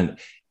products, and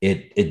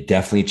it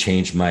definitely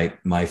changed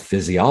my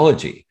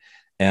physiology.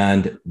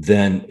 And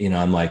then,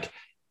 I'm like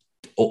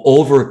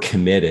over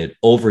committed,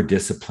 over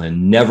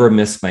disciplined, never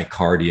missed my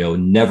cardio,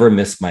 never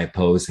missed my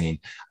posing.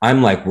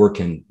 I'm like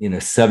working,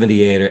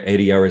 78 or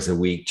 80 hours a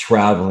week,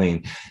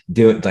 traveling,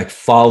 doing like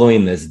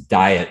following this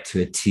diet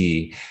to a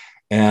T.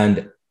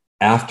 And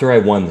after I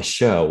won the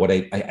show,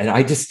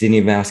 I just didn't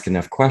even ask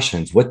enough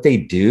questions. What they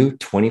do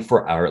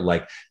 24 hours,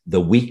 like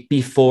the week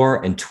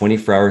before and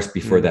 24 hours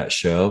before that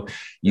show,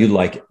 you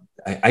like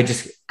I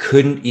just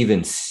couldn't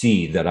even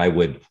see that I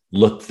would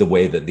look the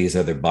way that these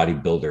other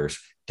bodybuilders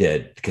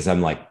did, because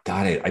I'm like,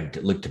 God, I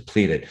look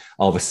depleted.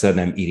 All of a sudden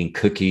I'm eating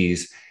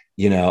cookies,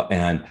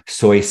 and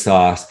soy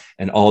sauce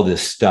and all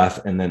this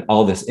stuff. And then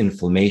all this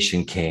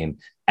inflammation came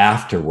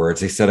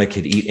afterwards. They said I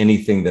could eat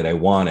anything that I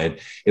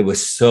wanted. It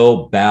was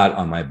so bad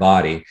on my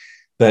body,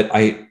 but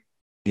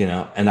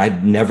and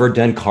I'd never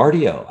done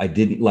cardio. I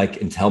didn't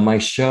until my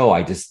show,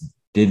 I just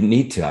didn't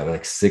need to. I was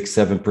like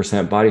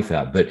 6-7% body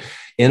fat. But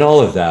in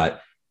all of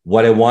that,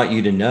 what I want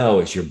you to know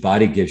is your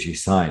body gives you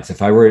signs.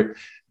 If I were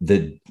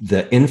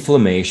the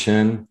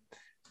inflammation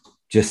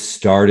just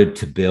started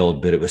to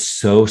build, but it was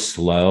so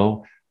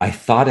slow. I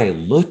thought I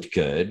looked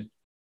good,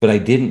 but I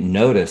didn't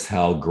notice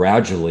how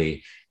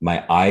gradually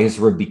my eyes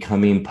were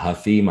becoming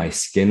puffy. My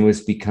skin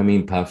was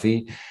becoming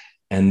puffy.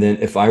 And then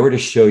if I were to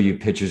show you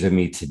pictures of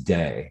me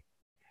today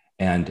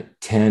and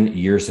 10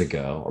 years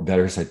ago, or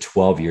better said,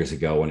 12 years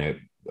ago, when I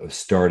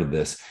started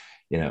this,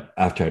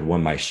 after I'd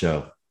won my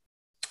show,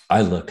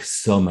 I look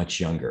so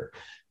much younger,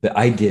 but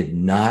I did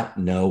not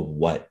know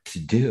what to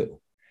do.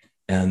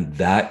 And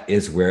that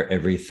is where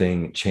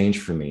everything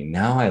changed for me.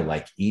 Now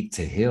I eat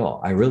to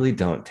heal. I really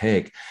don't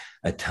take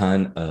a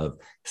ton of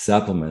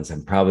supplements.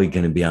 I'm probably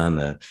going to be on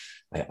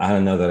I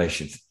don't know that I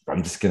should,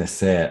 I'm just going to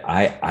say it.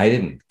 I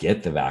didn't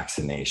get the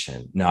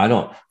vaccination. No, I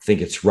don't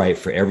think it's right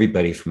for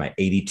everybody, for my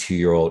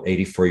 82-year-old,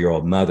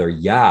 84-year-old mother.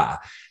 Yeah.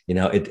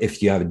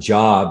 If you have a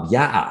job,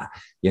 yeah,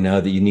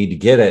 that you need to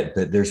get it,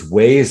 but there's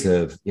ways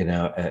of,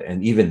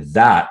 and even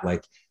that,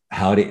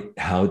 how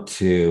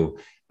to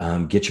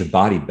get your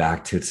body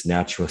back to its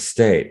natural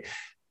state.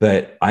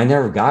 But I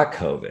never got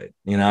COVID.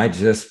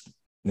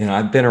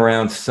 I've been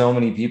around so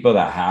many people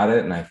that had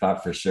it, and I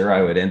thought for sure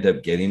I would end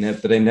up getting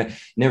it, but I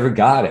never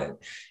got it.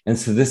 And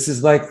so this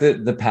is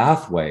the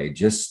pathway.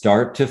 Just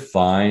start to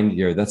find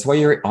that's why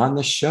you're on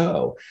the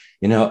show.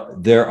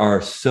 There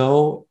are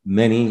so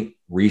many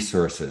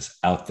resources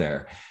out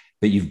there,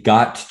 but you've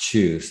got to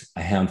choose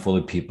a handful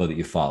of people that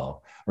you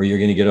follow, or you're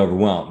going to get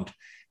overwhelmed.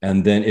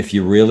 And then if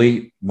you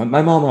really,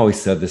 my mom always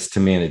said this to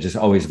me, and it just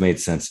always made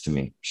sense to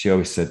me. She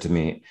always said to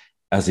me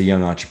as a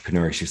young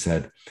entrepreneur, she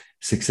said,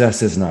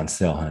 success isn't on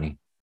sale, honey.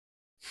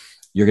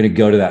 You're going to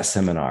go to that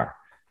seminar.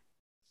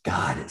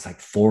 God, it's like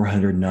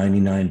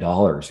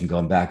 $499 and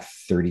going back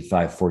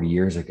 35, 40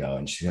 years ago.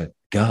 And she said,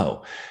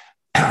 go.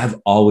 I've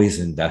always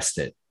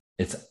invested.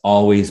 It's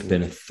always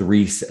been a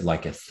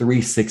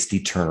 360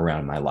 turnaround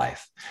in my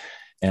life.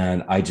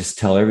 And I just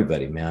tell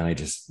everybody, man,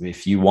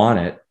 if you want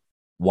it,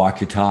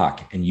 walk your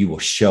talk, and you will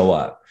show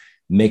up.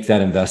 Make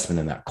that investment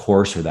in that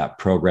course or that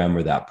program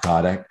or that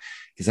product.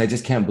 Because I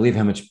just can't believe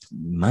how much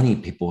money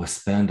people will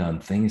spend on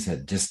things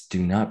that just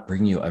do not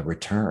bring you a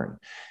return.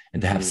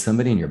 And to have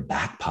somebody in your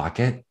back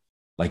pocket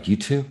like you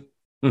two.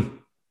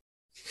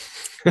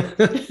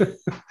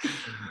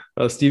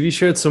 Well, Steve, you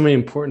shared so many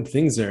important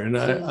things there. And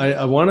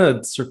I want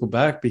to circle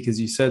back, because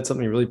you said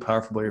something really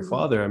powerful about your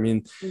father. I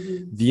mean,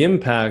 the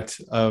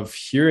impact of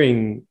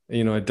hearing,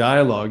 a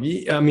dialogue.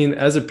 I mean,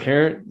 as a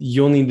parent,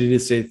 you only need to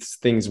say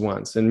things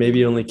once, and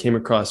maybe it only came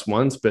across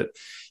once, but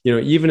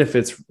even if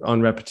it's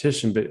on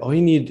repetition, but all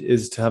you need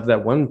is to have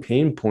that one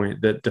pain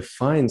point that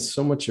defines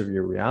so much of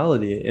your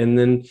reality. And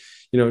then,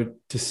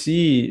 to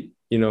see,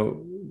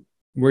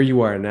 where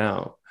you are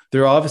now.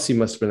 There obviously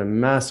must have been a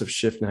massive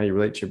shift in how you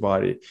relate to your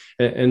body.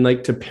 And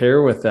to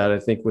pair with that, I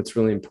think what's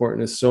really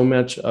important is so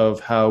much of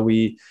how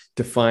we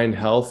define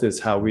health is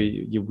how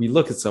we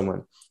look at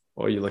someone.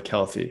 Oh, you look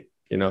healthy.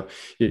 You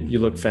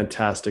look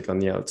fantastic on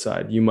the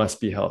outside. You must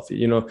be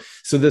healthy,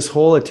 So this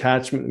whole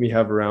attachment we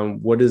have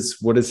around what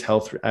does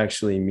health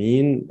actually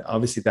mean?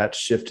 Obviously that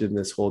shifted in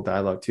this whole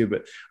dialogue too,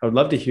 but I would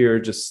love to hear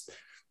just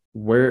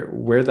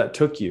where that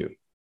took you.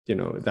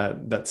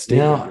 That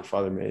statement your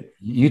father made.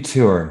 You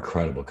two are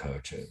incredible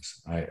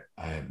coaches. I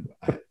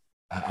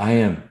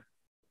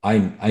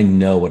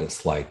know what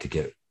it's like to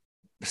get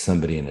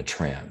somebody in a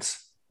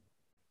trance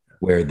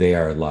where they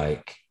are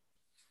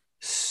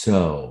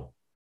so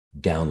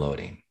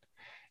downloading.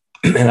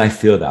 And I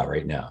feel that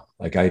right now.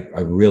 I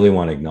really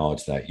want to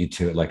acknowledge that. You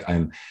two,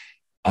 I'm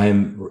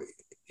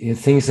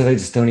things that I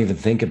just don't even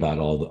think about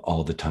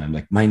all the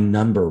time. My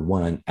number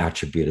one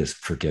attribute is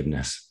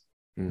forgiveness.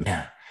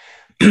 Yeah.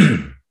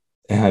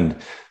 And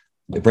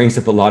it brings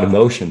up a lot of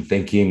emotion,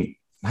 thinking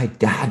my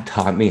dad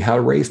taught me how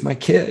to raise my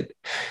kid,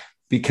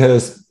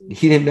 because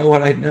he didn't know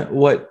what I know,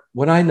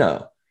 what I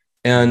know.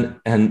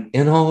 And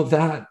in all of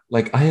that,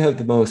 I have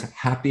the most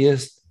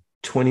happiest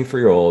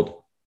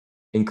 24-year-old,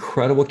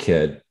 incredible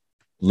kid,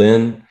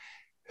 Lynn,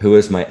 who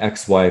is my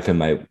ex-wife and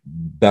my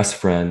best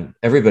friend.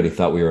 Everybody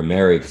thought we were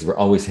married because we're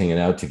always hanging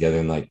out together.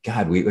 And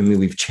God,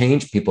 we've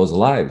changed people's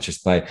lives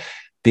just by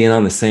being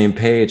on the same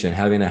page and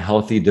having a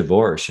healthy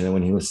divorce,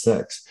 when he was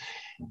 6.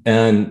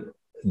 And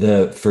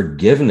the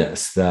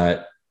forgiveness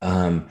that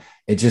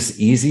it's just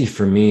easy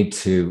for me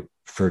to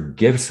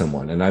forgive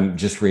someone. And I'm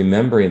just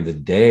remembering the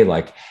day,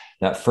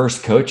 that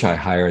first coach I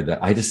hired,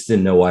 that I just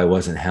didn't know why I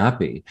wasn't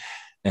happy.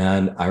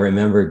 And I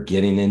remember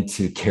getting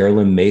into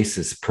Carolyn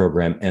Mace's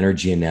program,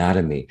 Energy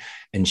Anatomy,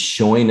 and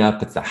showing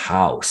up at the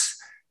house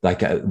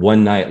like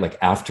one night, like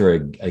after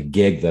a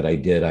gig that I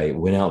did, I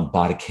went out and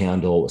bought a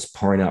candle. It was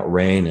pouring out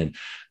rain, and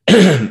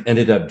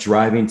ended up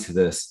driving to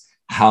this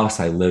house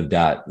I lived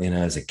at,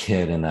 as a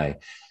kid. And I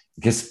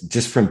guess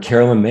just from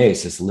Carolyn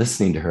Mays, just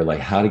listening to her, like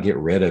how to get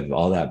rid of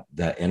all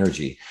that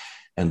energy,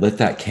 and lit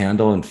that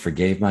candle and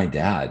forgave my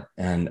dad.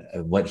 And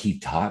what he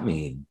taught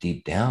me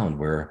deep down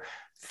were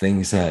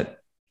things that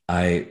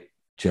I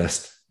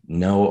just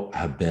know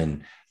have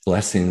been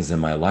blessings in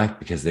my life,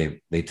 because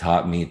they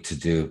taught me to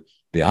do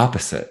the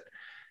opposite.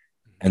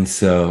 And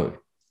so,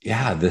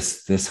 yeah,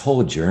 this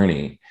whole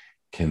journey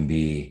can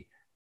be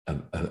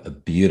a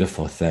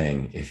beautiful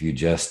thing if you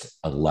just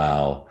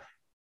allow.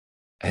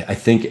 I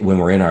think when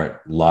we're in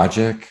our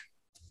logic,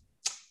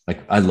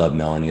 like I love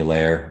Melanie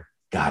Lair.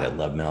 God, I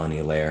love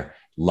Melanie Lair.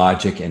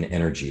 Logic and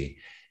energy,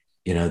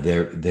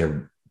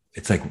 they're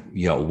it's like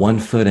you got 1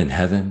 foot in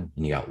heaven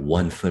and you got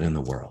 1 foot in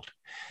the world.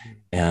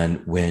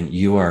 And when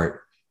you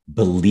are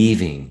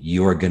believing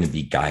you are going to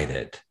be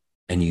guided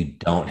and you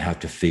don't have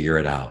to figure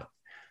it out,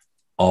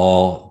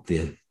 all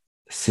the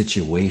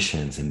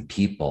situations and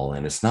people,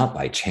 and it's not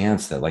by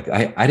chance that, like,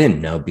 I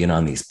didn't know, being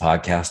on these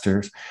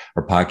podcasts,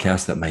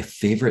 that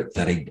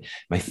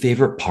my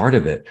favorite part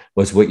of it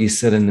was what you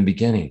said in the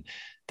beginning,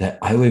 that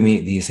I would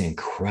meet these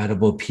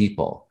incredible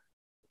people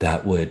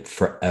that would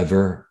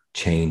forever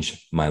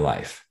change my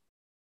life.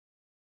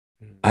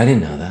 I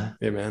didn't know that.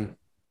 Amen.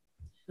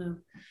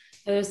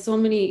 There's so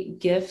many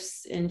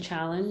gifts and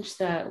challenge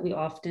that we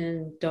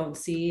often don't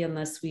see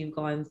unless we've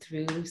gone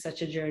through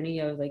such a journey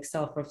of like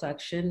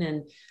self-reflection.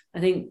 And I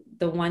think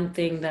the one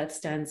thing that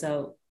stands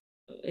out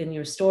in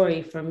your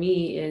story for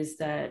me is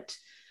that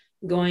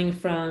going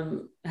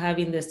from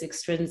having this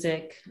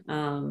extrinsic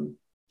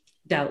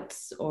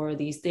doubts or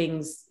these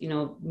things,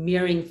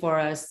 mirroring for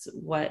us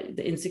what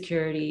the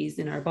insecurities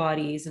in our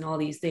bodies and all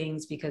these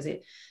things, because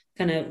it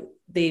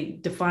they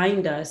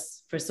defined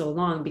us for so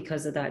long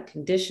because of that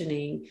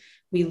conditioning,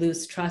 we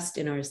lose trust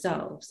in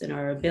ourselves and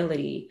our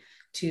ability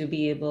to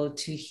be able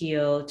to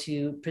heal,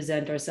 to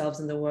present ourselves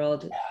in the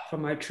world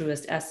from our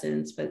truest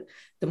essence. But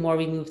the more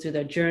we move through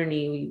the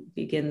journey, we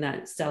begin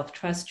that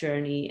self-trust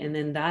journey. And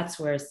then that's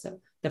where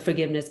the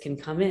forgiveness can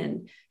come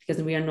in,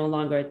 because we are no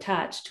longer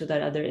attached to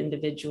that other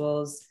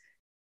individual's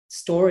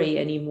story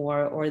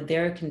anymore, or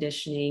their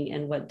conditioning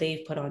and what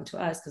they've put onto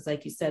us. Because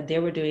like you said, they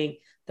were doing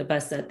the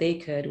best that they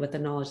could with the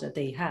knowledge that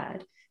they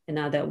had. And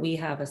now that we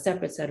have a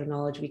separate set of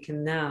knowledge, we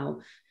can now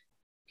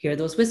hear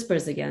those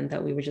whispers again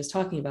that we were just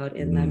talking about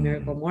in that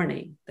miracle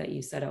morning that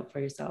you set out for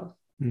yourself.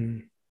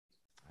 I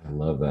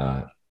love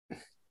that.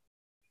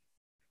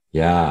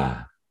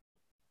 Yeah.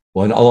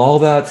 Well, and all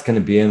that's going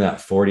to be in that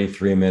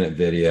 43-minute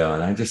video.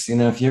 And I just,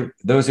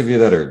 those of you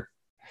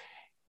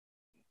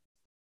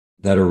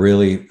that are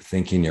really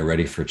thinking you're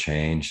ready for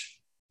change,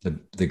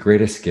 the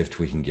greatest gift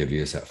we can give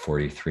you is that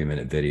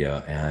 43-minute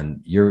video. And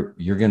you're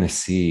going to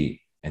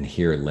see and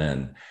hear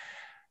Lynn,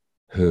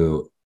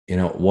 who,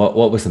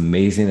 what was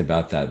amazing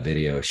about that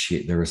video,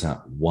 there was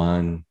not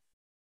one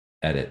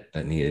edit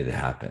that needed to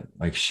happen.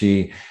 Like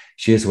she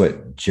is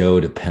what Joe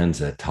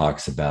Dispenza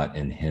talks about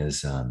in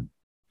his, the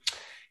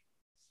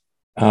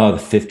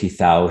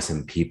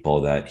 50,000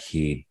 people that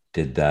he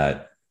did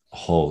that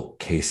whole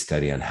case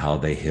study on how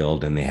they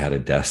healed, and they had a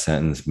death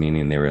sentence,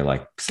 meaning they were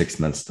like 6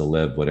 months to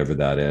live, whatever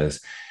that is.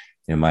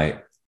 And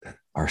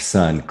our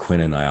son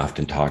Quinn and I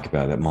often talk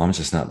about that mom's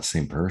just not the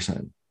same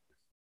person.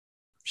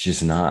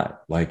 She's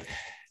not, like,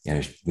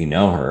 we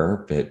know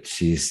her, but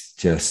she's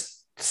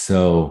just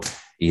so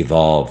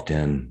evolved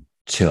and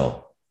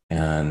chill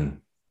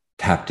and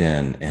tapped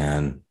in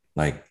and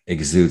like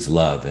exudes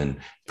love and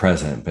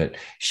present, but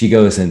she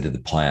goes into the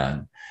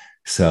plan.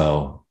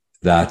 So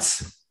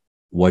that's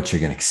what you're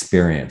going to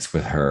experience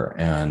with her.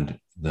 And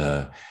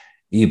the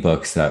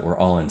ebooks that were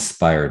all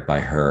inspired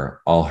by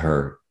her, all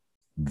her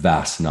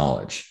vast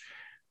knowledge,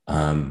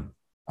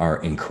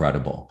 are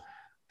incredible.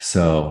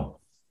 So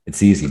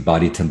it's easy.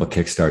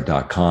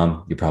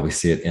 BodyTempleKickstart.com. You probably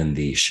see it in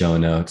the show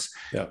notes.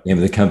 Yep. Name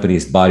of the company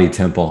is Body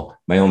Temple.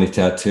 My only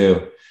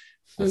tattoo.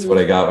 That's what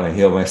I got when I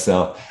healed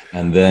myself.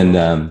 And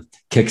then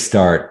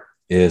Kickstart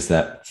is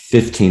that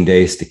 15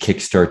 days to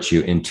kickstart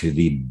you into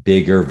the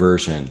bigger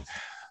version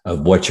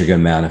of what you're going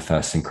to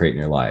manifest and create in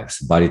your lives.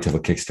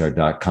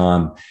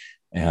 BodyTempleKickstart.com.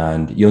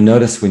 And you'll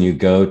notice when you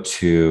go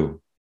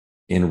to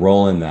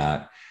enroll in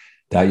that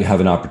you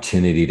have an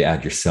opportunity to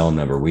add your cell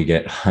number. We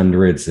get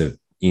hundreds of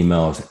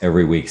emails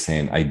every week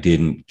saying, I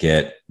didn't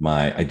get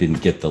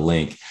the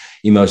link.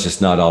 Email is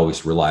just not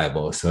always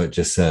reliable. So it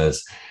just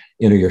says,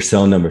 enter your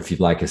cell number if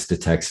you'd like us to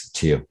text it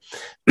to you.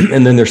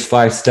 And then there's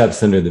 5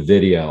 steps under the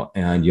video.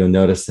 And you'll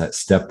notice that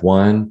step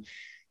 1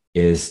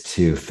 is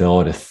to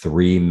fill out a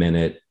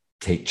 3-minute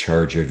take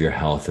charge of your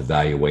health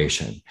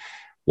evaluation.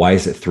 Why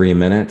is it 3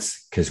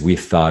 minutes? Because we've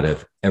thought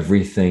of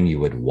everything you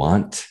would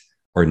want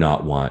or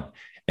not want,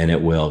 and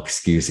it will,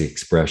 excuse the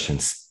expression,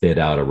 spit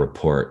out a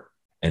report,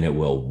 and it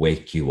will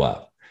wake you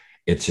up.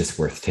 It's just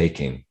worth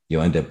taking.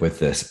 You'll end up with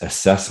this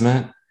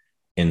assessment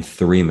in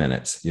 3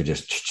 minutes. You're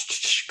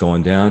just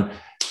going down,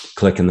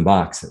 clicking the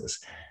boxes.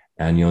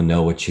 and you'll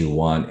know what you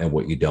want and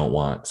what you don't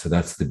want. So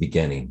that's the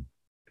beginning.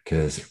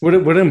 Because what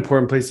an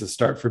important place to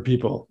start for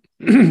people.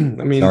 I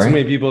mean, Sorry? so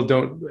many people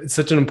don't, it's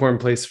such an important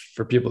place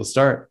for people to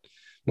start.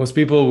 Most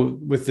people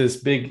with this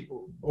big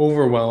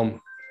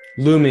overwhelm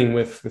looming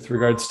with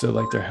regards to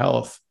like their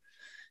health,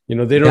 they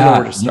don't know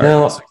where to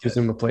start. So it gives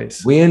them a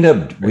place.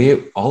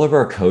 All of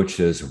our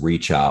coaches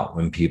reach out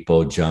when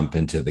people jump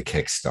into the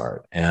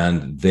Kickstart,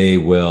 and they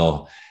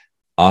will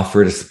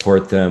offer to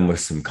support them with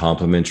some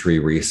complimentary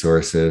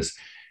resources.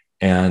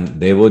 And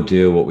they will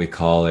do what we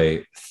call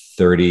a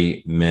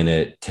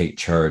 30-minute take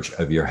charge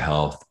of your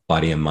health,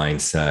 body and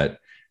mindset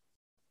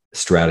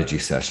strategy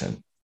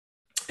session.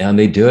 And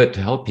they do it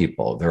to help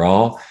people. They're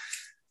all,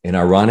 and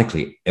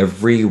ironically,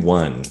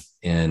 everyone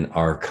in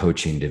our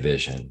coaching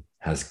division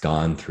has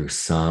gone through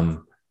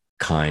some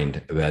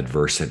kind of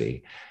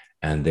adversity,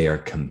 and they are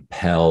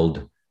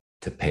compelled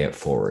to pay it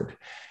forward.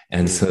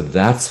 And so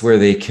that's where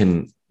they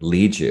can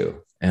lead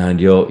you. And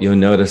you'll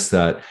notice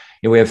that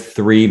we have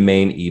 3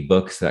 main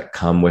ebooks that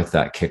come with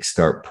that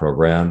Kickstart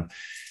program.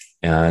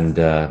 And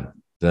the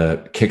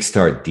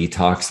Kickstart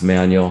Detox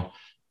Manual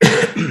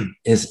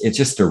it's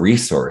just a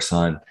resource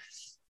on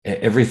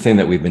everything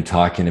that we've been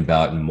talking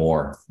about and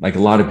more. Like, a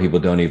lot of people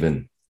don't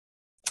even,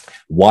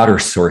 water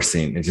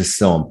sourcing is just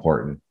so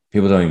important.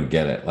 People don't even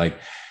get it. Like,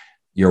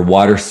 your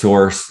water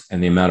source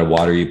and the amount of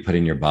water you put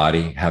in your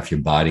body, half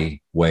your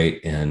body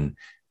weight in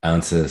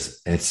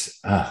ounces.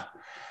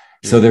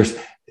 So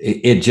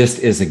it just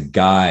is a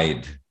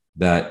guide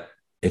that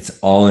it's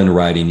all in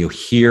writing. You'll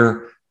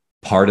hear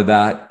part of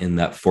that in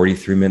that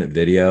 43-minute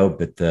video,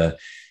 but the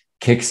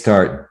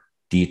Kickstart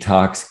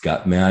Detox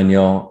Gut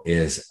Manual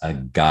is a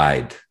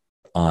guide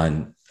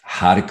on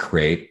how to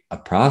create a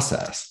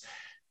process.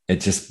 It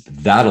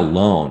just, that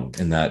alone,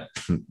 in that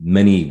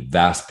many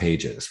vast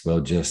pages, will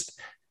just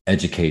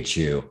educate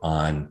you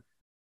on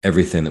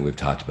everything that we've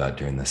talked about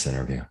during this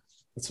interview.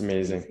 That's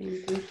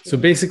amazing. So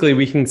basically,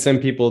 we can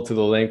send people to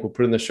the link. We'll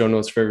put it in the show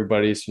notes for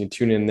everybody, so you can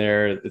tune in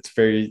there. It's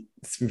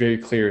very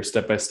clear,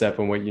 step by step,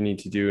 on what you need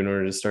to do in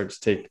order to start to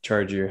take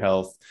charge of your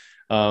health.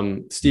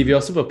 Steve, you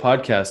also have a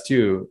podcast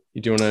too.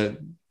 You do want to?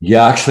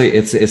 Yeah, actually,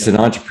 it's an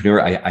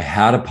entrepreneur. I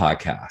had a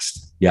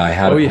podcast. Yeah, I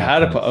had. Oh, you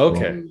had a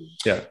okay.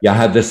 Yeah, I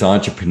had this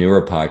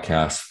entrepreneur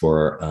podcast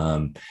for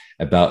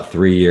about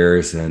 3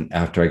 years, and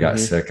after I got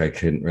sick, I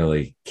couldn't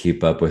really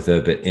keep up with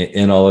it. But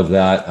in all of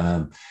that,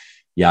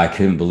 I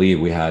couldn't believe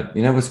we had.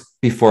 It was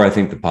before I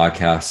think the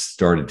podcast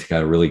started to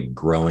kind of really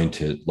grow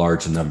into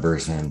large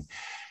numbers, and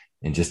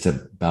in just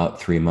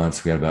about 3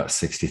 months, we had about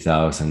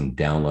 60,000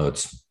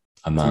 downloads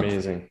a month.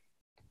 Amazing.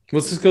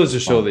 Well, this goes to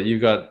show that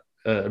you've got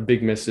a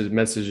big message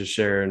to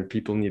share, and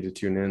people need to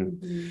tune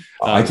in.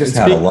 I just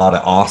had a lot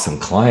of awesome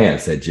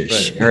clients that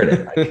just shared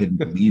it. I couldn't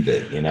believe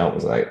it. It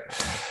was like,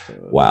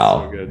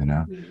 wow.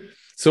 So,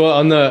 so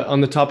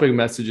on the topic of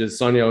messages,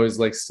 Sonia always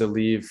likes to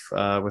leave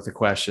with a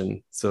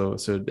question. So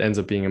it ends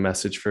up being a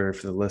message for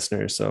the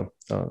listeners. So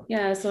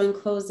So in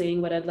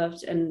closing, what I'd love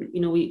to, and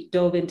we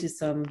dove into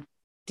some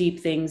deep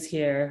things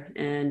here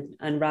and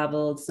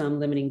unraveled some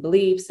limiting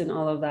beliefs and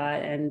all of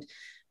that. And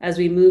as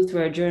we move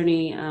through our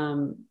journey,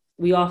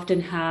 we often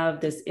have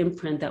this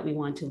imprint that we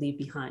want to leave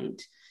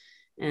behind.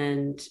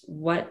 And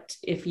what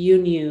if you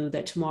knew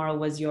that tomorrow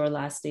was your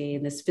last day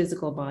in this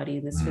physical body,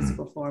 in this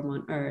physical form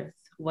on earth?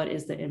 What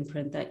is the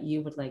imprint that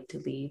you would like to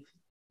leave?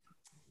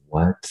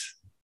 What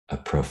a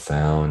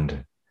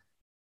profound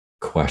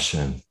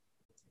question.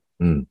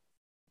 Know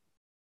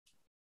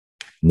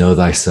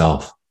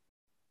thyself.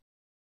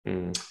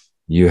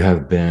 You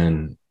have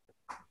been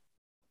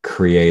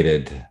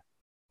created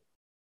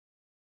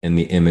in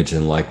the image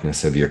and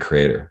likeness of your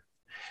creator.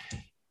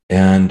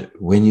 And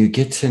when you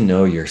get to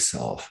know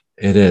yourself,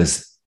 it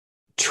is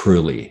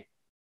truly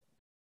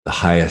the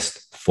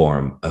highest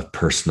form of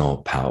personal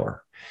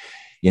power.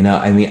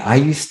 I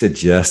used to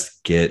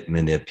just get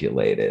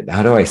manipulated.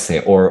 How do I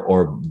say,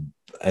 or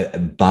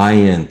buy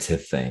into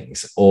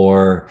things,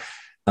 or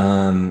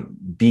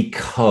be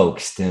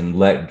coaxed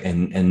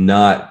and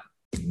not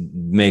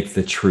make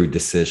the true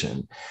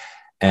decision.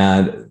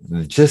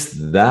 And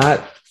just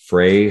that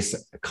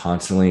phrase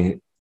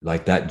constantly,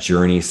 like that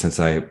journey since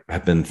I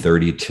have been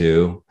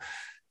 32,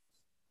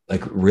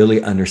 like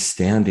really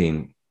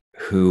understanding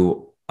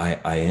who I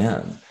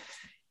am.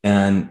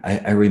 And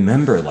I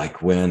remember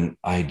like when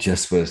I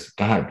just was,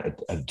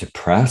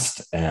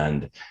 depressed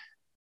and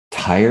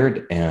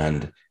tired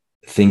and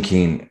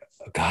thinking,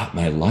 God,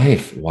 my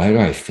life, why do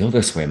I feel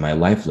this way? My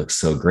life looks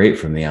so great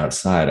from the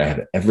outside. I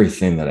have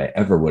everything that I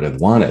ever would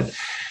have wanted.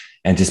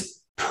 And just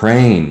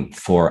praying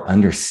for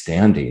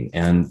understanding.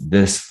 And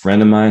this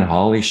friend of mine,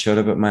 Holly, showed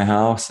up at my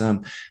house.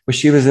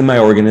 She was in my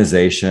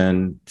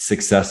organization,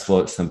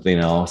 successful at something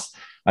else.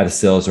 I had a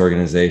sales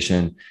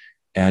organization,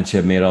 and she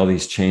had made all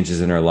these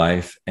changes in her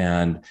life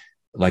and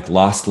like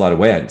lost a lot of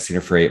weight. I hadn't seen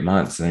her for 8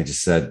 months. And I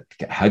just said,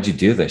 how'd you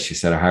do this? She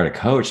said, I hired a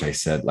coach. I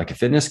said, like a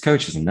fitness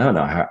coach? She said, no,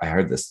 I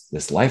hired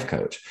this life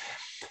coach.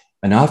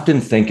 And I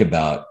often think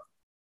about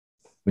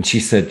when she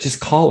said,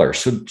 just call her,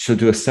 she'll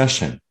do a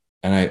session.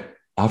 And I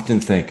often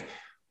think,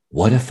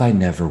 what if I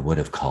never would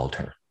have called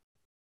her?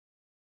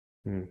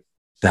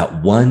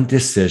 That one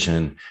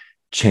decision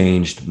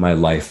changed my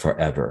life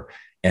forever.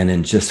 And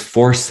in just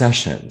 4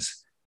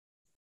 sessions,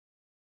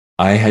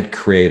 I had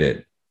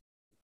created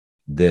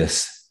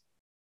this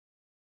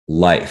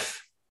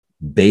life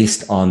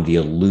based on the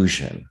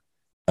illusion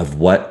of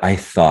what I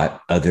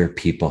thought other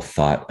people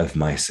thought of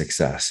my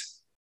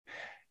success.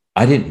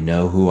 I didn't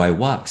know who I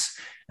was.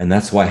 And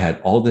that's why I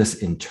had all this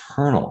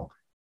internal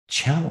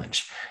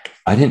challenge.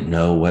 I didn't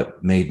know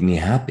what made me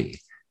happy.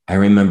 I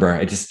remember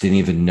I just didn't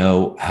even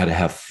know how to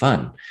have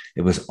fun.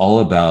 It was all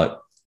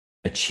about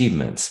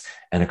achievements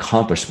and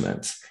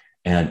accomplishments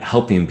and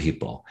helping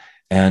people.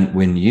 And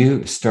when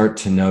you start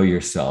to know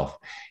yourself,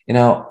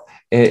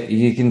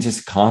 you can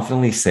just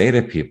confidently say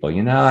to people,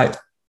 I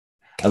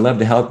love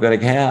to help that I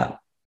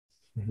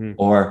can,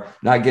 or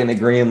not getting a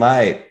green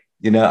light.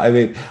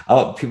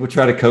 People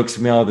try to coax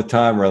me all the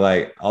time, or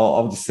like,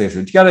 I'll just say,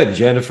 you got an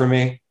agenda for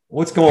me?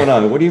 What's going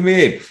on? What do you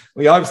mean?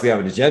 Well, you obviously have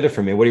an agenda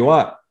for me. What do you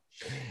want?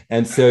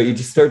 And so you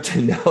just start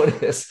to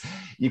notice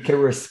you can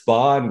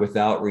respond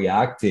without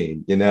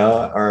reacting,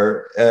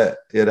 I'm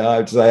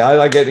just like, I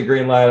like getting a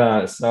green light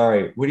on it.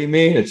 Sorry. What do you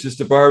mean? It's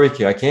just a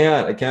barbecue. I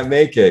can't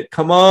make it.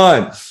 Come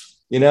on.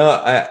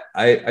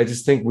 I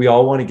just think we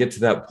all want to get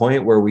to that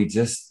point where we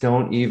just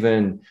don't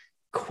even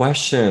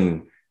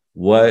question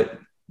what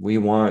we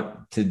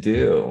want to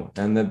do.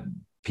 And the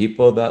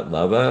people that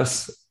love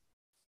us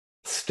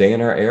stay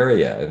in our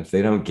area. And if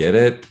they don't get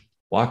it,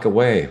 walk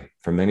away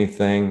from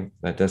anything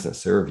that doesn't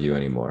serve you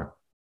anymore.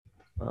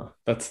 Wow.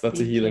 That's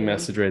a healing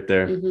message right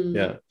there.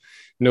 Yeah.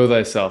 Know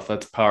thyself.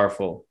 That's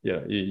powerful. Yeah.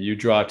 You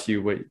draw to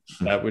you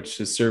that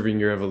which is serving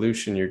your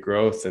evolution, your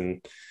growth,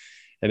 and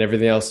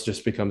everything else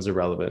just becomes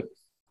irrelevant.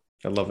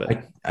 I love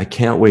it. I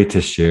can't wait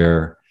to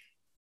share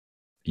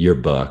your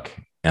book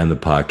and the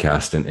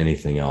podcast and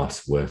anything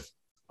else with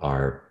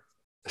our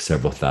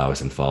several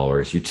thousand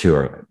followers. You two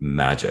are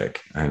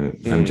magic.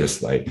 I'm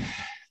just like,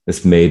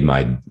 this made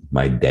my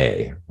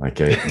day. Thank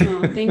you.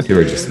 Thank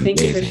you for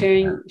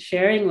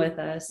sharing with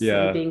us.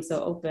 And being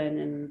so open,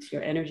 and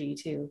your energy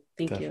too.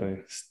 Thank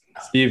you,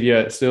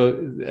 Steve.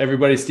 So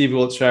everybody, Steve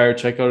Wiltshire,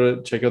 check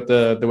out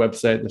the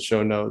website, the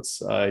show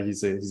notes.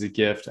 He's a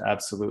gift.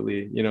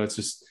 Absolutely.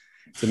 It's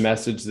a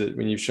message that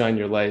when you shine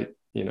your light,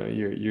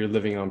 you're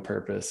living on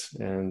purpose.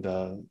 And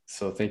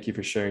so thank you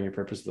for sharing your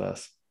purpose with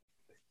us.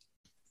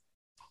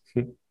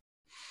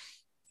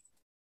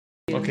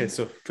 Okay,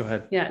 so go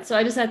ahead. Yeah, so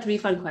I just had 3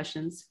 fun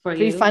questions for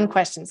you. 3 fun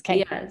questions.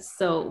 Okay. Yes.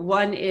 So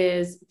one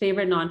is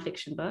favorite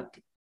nonfiction book.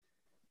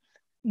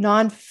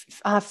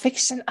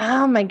 Fiction.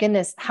 Oh my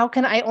goodness. How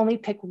can I only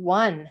pick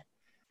one?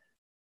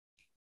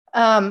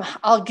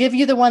 I'll give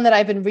you the one that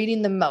I've been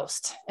reading the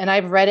most, and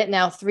I've read it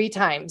now 3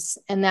 times,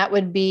 and that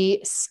would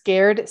be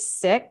Scared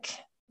Sick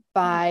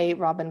by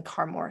Robin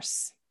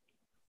Carmorse.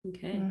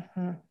 Okay.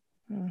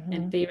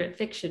 And favorite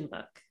fiction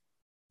book?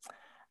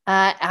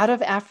 Out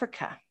of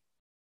Africa.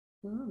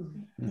 Oh,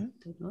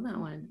 don't know that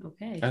one.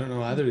 Okay. I don't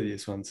know either of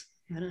these ones.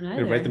 I don't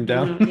know. Write them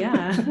down.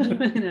 Yeah. I'm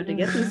gonna have to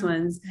get these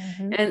ones.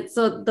 And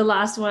so the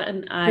last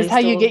one, is how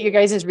you get your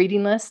guys'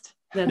 reading list.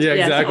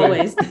 Exactly.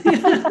 Always.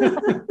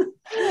 The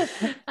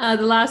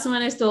last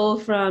one I stole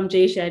from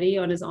Jay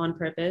Shetty on his On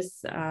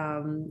Purpose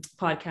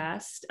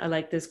podcast. I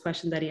like this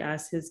question that he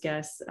asked his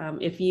guests.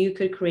 If you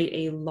could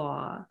create a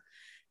law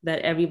that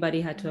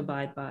everybody had to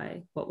abide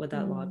by, what would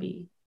that law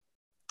be?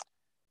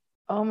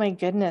 Oh my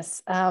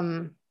goodness.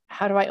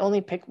 How do I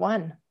only pick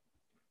one?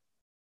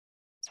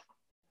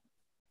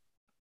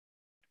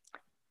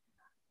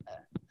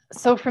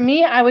 So for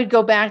me, I would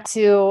go back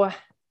to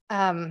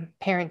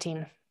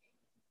parenting.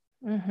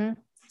 I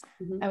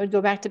would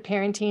go back to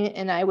parenting,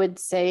 and I would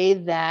say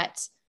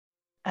that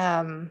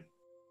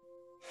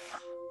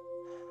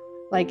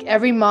like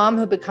every mom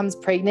who becomes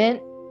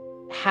pregnant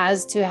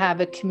has to have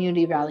a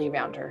community rally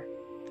around her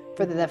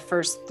for the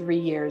first 3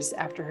 years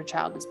after her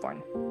child is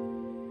born.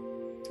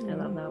 I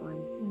love that one.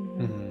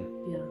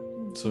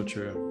 So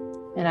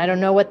true. And I don't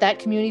know what that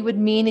community would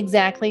mean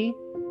exactly,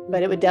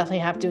 but it would definitely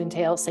have to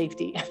entail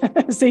safety,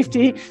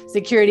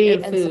 security,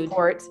 and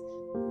support.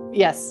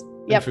 Yes.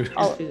 Yep.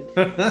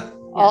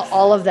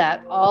 All of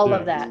that,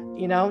 of that,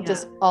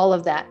 just all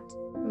of that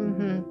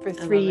for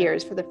 3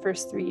 years, for the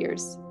first 3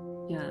 years.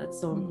 Yeah,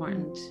 that's so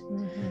important.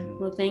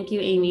 Well, thank you,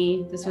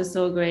 Amy. This was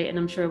so great. And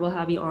I'm sure we'll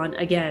have you on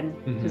again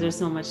because there's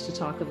so much to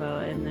talk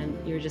about. And then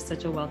you're just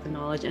such a wealth of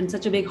knowledge and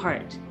such a big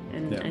heart.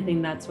 And I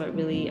think that's what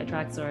really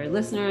attracts our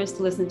listeners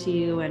to listen to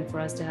you, and for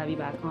us to have you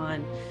back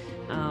on.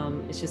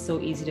 It's just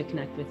so easy to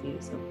connect with you.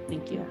 So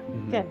thank you.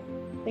 Good.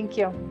 Thank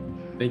you.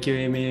 Thank you,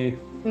 Amy.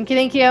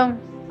 Thank you.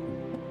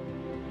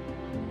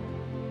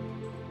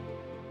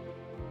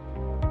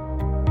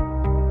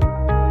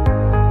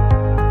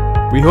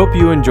 We hope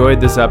you enjoyed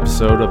this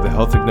episode of the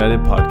Health Ignited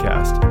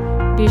podcast.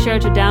 Be sure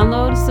to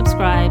download,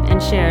 subscribe,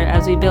 and share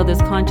as we build this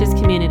conscious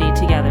community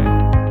together.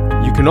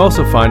 You can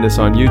also find us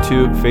on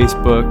YouTube,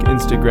 Facebook,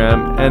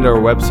 Instagram, and our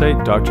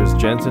website,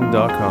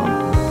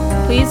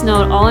 drsjensen.com. Please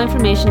note all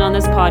information on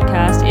this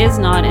podcast is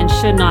not and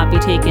should not be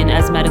taken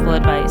as medical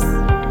advice.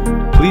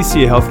 Please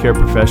see a healthcare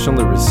professional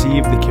to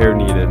receive the care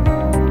needed.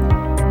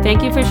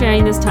 Thank you for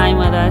sharing this time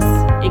with us,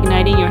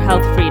 igniting your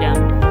health freedom.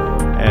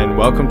 And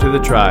welcome to the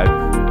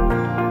tribe.